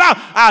talking about,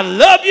 I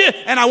love you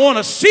and I want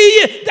to see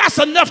you, that's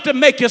enough to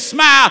make you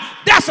smile.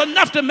 That's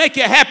enough to make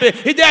you happy.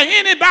 Is there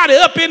anybody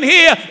up in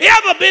here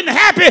ever been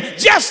happy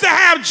just to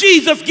have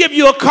Jesus give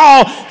you a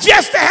call?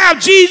 Just to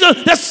have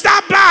Jesus to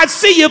stop by and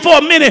see you for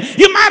a minute.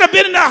 You might have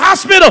been in the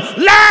hospital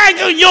lying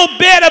on your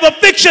bed of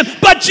affliction,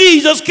 but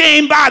Jesus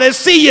came by to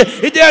see you.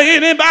 Is there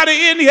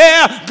anybody in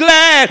here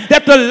glad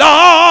that the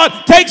Lord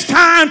takes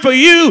time for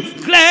you?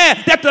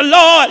 Glad that the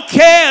Lord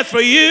cares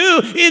for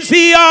you? Is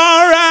he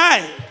all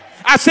right?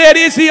 I said,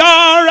 is he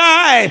all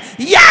right?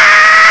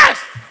 Yes!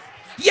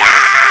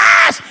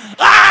 Yes!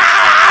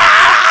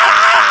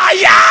 Ah,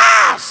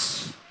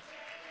 yes!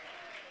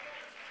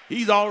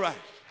 He's all right.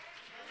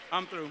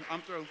 I'm through.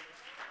 I'm through.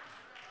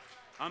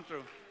 I'm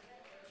through.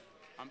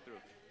 I'm through.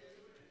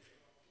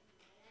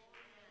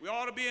 We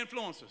ought to be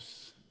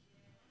influencers.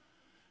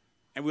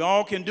 And we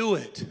all can do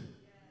it.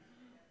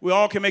 We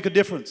all can make a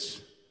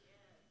difference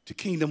to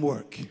kingdom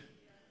work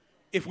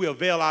if we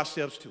avail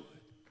ourselves to it.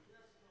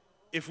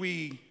 If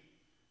we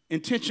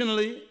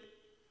intentionally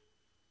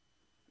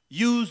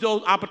use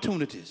those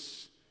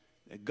opportunities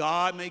that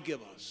God may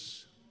give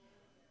us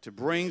to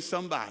bring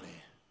somebody,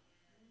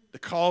 to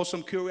cause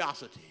some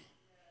curiosity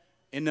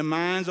in the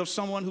minds of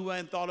someone who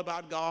hadn't thought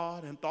about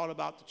God, hadn't thought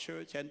about the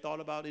church, hadn't thought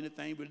about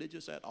anything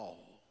religious at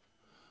all.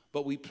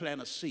 But we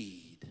plant a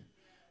seed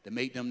to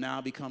make them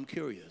now become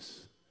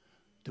curious,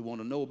 to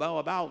want to know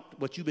about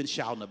what you've been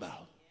shouting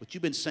about, what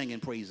you've been singing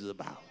praises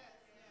about.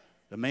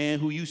 The man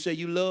who you say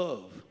you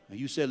love, and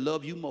you said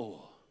love you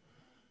more,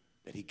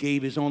 that he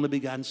gave his only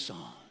begotten son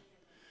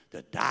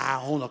to die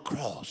on a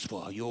cross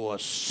for your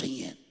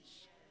sins.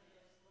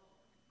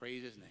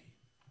 Praise his name.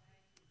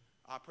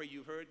 I pray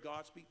you've heard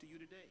God speak to you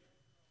today.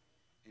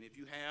 And if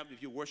you have,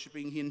 if you're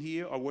worshiping in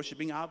here or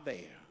worshiping out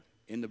there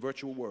in the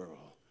virtual world,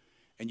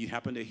 and you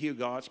happen to hear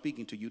God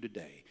speaking to you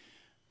today,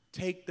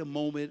 take the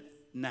moment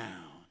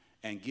now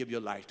and give your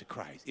life to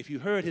Christ. If you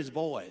heard his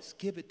voice,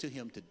 give it to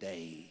him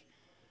today.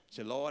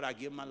 Say, Lord, I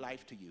give my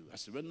life to you. I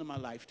surrender my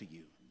life to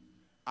you.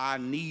 I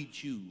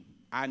need you.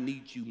 I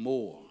need you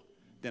more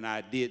than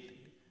I did,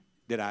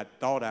 that I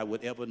thought I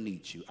would ever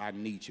need you. I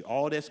need you.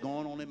 All that's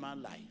going on in my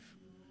life,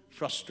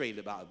 frustrated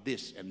about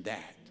this and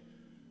that.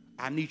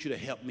 I need you to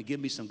help me. Give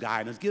me some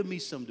guidance. Give me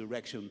some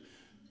direction.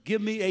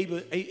 Give me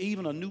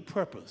even a new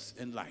purpose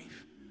in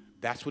life.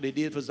 That's what they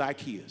did for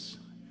Zacchaeus.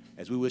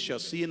 As we shall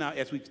see now,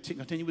 as we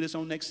continue with this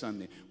on next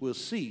Sunday, we'll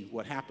see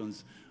what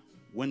happens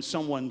when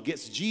someone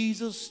gets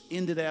Jesus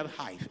into their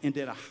life,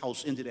 into their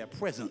house, into their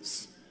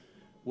presence,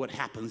 what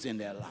happens in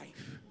their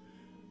life.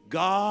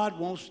 God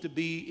wants to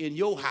be in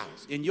your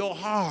house, in your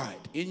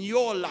heart, in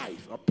your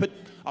life,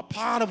 a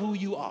part of who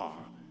you are.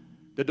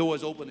 The door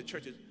is open to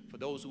churches for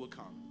those who will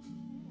come.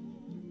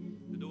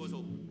 The door is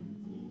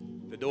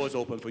open. The door is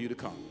open for you to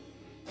come.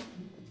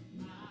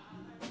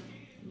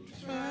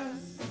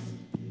 Trust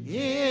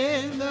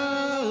in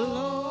the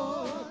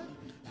Lord,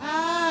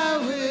 I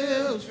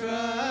will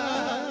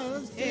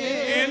trust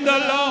in the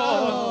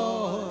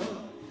Lord.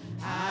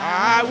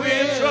 I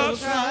will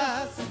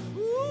trust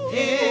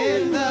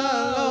in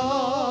the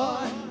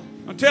Lord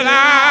until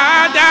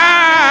I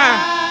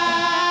die.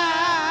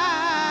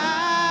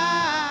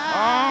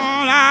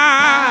 All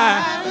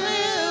I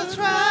will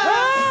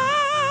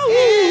trust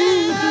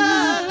in the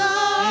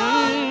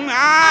Lord. I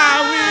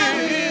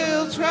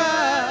will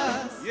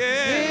trust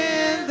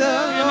in the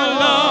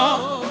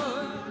Lord.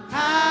 I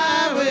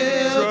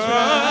will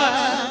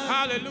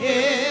trust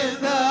in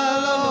the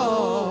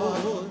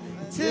Lord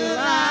till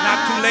I not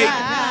too late.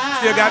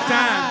 Still got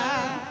time.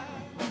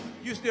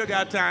 You still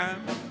got time.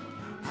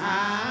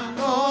 I'm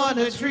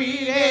gonna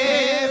treat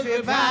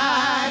everybody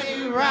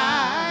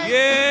right.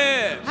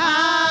 Yeah.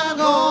 I'm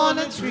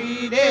gonna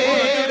treat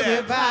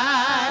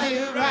everybody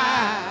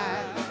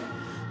right.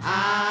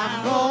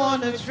 I'm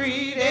gonna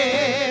treat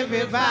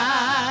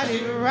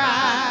everybody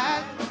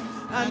right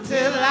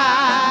until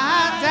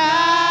I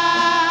die.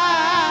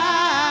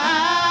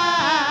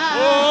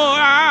 Oh,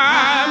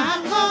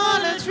 I'm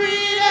gonna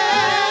treat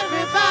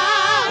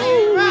everybody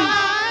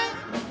right.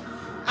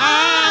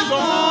 I'm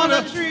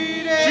gonna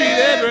treat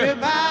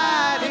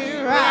everybody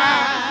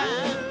right.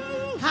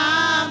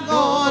 I'm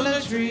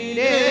gonna treat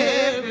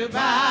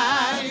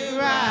everybody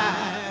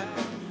right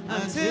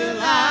until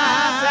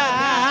I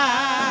die.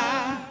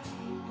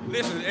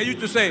 listen, they used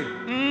to say,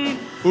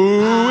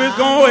 who is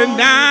going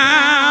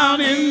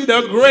down in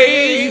the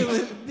grave?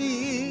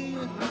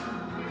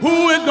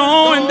 Who is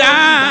going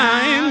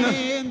down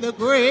in the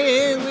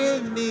grave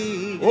with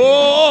me?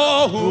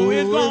 Oh, who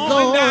is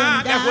going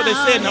down? That's what they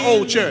said in the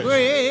old church.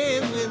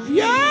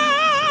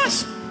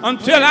 Yes,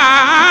 until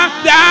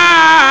I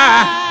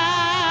die.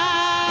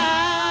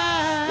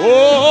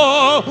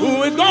 Oh,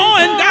 who is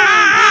going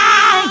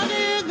down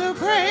in the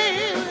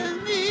grave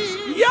with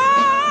me?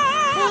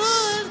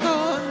 Yes,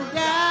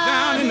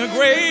 down in the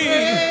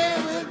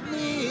grave with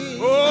me?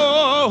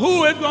 Oh,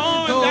 who is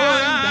going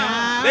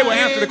down? They will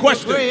answer the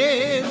question.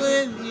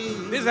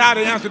 This is how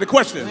they answer the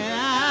question. When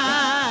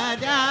I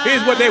die.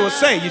 Here's what they would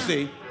say, you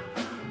see.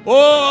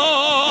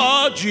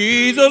 Oh,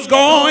 Jesus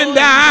going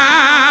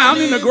down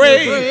in the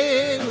grave.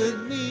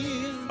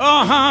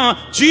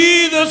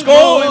 Jesus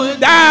going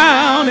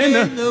down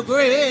in the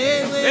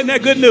grave. Isn't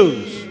that good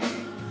news?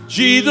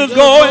 Jesus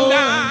going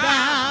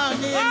down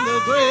in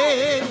the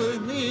grave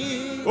with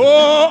me.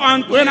 Oh,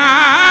 and when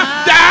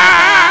I die,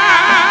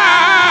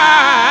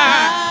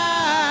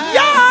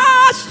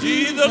 yes,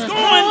 Jesus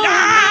going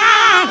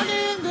down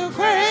in the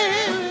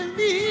grave with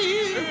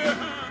me.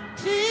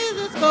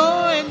 Jesus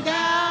going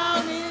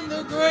down in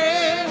the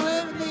grave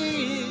with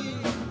me.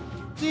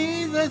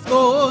 Jesus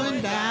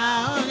going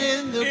down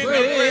in the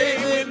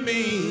grave with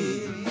me.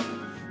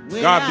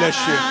 God bless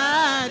you.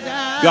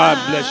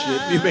 God bless you.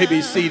 You may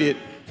be seated.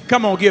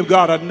 Come on, give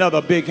God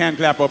another big hand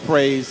clap of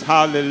praise.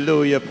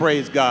 Hallelujah.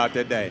 Praise God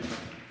today.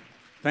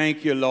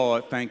 Thank you,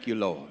 Lord. Thank you,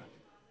 Lord.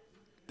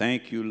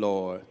 Thank you,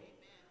 Lord,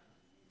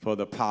 for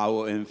the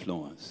power of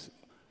influence.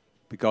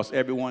 Because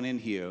everyone in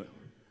here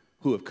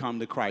who have come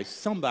to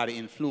Christ, somebody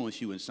influenced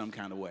you in some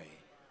kind of way.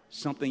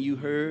 Something you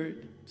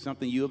heard,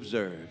 something you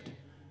observed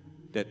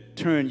that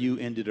turned you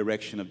in the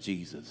direction of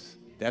Jesus.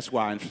 That's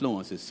why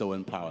influence is so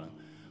important.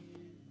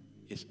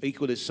 It's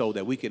equally so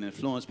that we can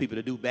influence people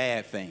to do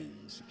bad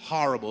things,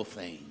 horrible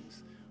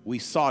things. We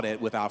saw that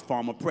with our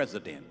former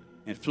president,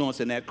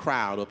 influencing that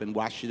crowd up in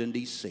Washington,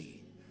 D.C.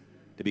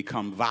 to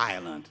become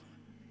violent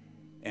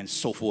and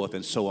so forth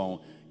and so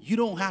on. You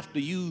don't have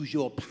to use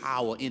your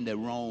power in the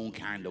wrong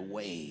kind of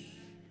way.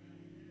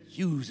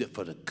 Use it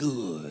for the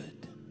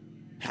good.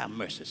 Have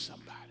mercy,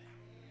 somebody.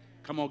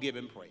 Come on, give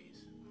him praise.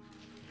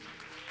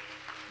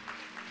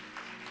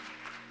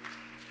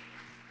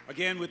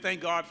 Again, we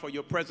thank God for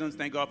your presence.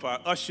 Thank God for our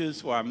ushers,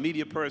 for our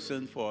media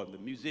person, for the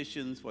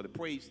musicians, for the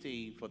praise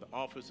team, for the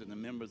officers and the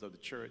members of the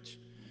church.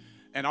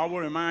 And I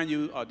will remind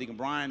you, Deacon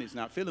Brian is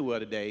not feeling well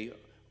today,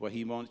 but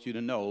he wants you to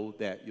know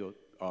that your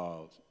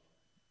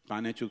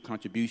financial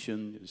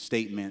contribution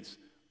statements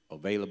are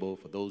available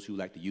for those who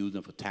like to use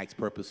them for tax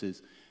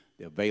purposes.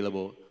 They're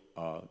available.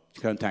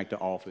 Contact the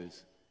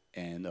office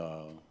and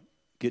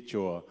get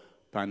your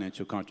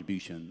financial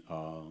contribution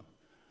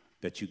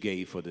that you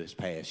gave for this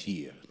past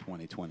year,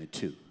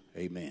 2022.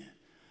 Amen.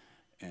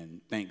 And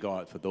thank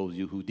God for those of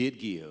you who did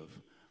give.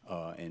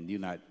 And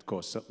you're not, of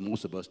course,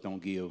 most of us don't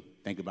give,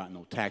 think about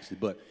no taxes,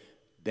 but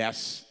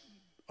that's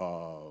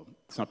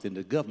something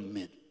the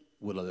government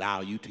will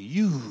allow you to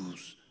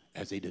use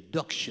as a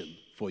deduction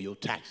for your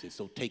taxes.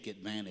 So take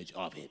advantage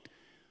of it.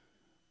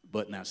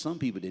 But now some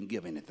people didn't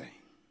give anything.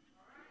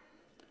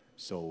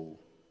 So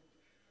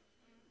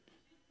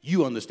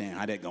you understand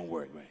how that's going to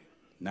work, right?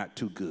 Not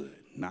too good.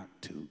 Not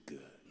too good.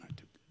 Not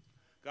too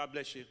good. God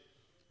bless you.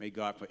 May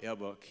God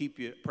forever keep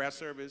you. Prayer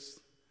service,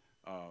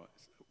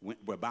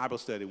 Bible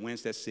study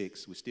Wednesday at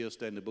 6. We're still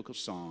studying the book of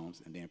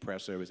Psalms, and then prayer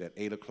service at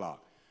 8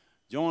 o'clock.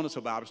 Join us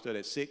for Bible study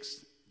at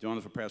 6. Join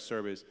us for prayer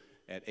service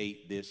at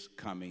 8 this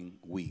coming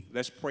week.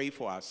 Let's pray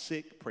for our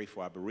sick, pray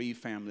for our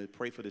bereaved family,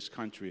 pray for this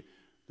country.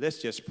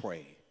 Let's just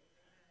pray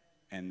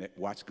and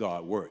watch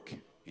God work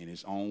in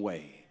his own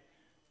way.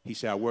 He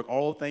said, I work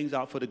all things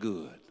out for the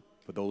good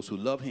for those who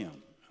love him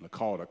and are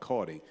called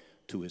according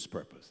to his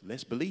purpose.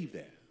 Let's believe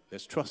that.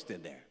 Let's trust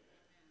in that.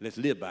 Let's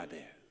live by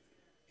that.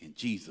 In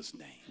Jesus'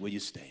 name, will you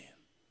stand?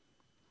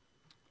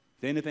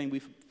 Is there anything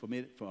we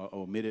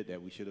omitted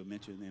that we should have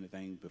mentioned?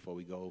 Anything before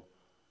we go?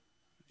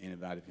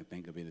 Anybody can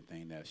think of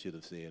anything that I should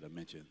have said or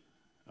mentioned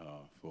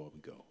before we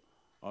go?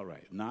 All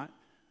right. If not,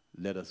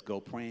 let us go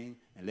praying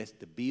and let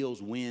the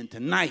Bills win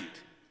tonight.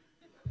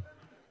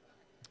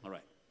 All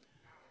right.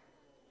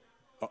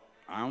 Oh,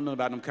 I don't know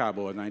about them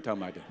Cowboys. I ain't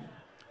talking about that.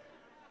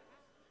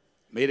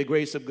 May the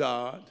grace of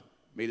God,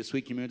 may the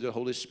sweet community of the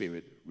Holy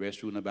Spirit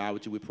rest, rule, and abide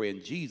with you. We pray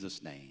in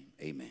Jesus' name.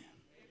 Amen.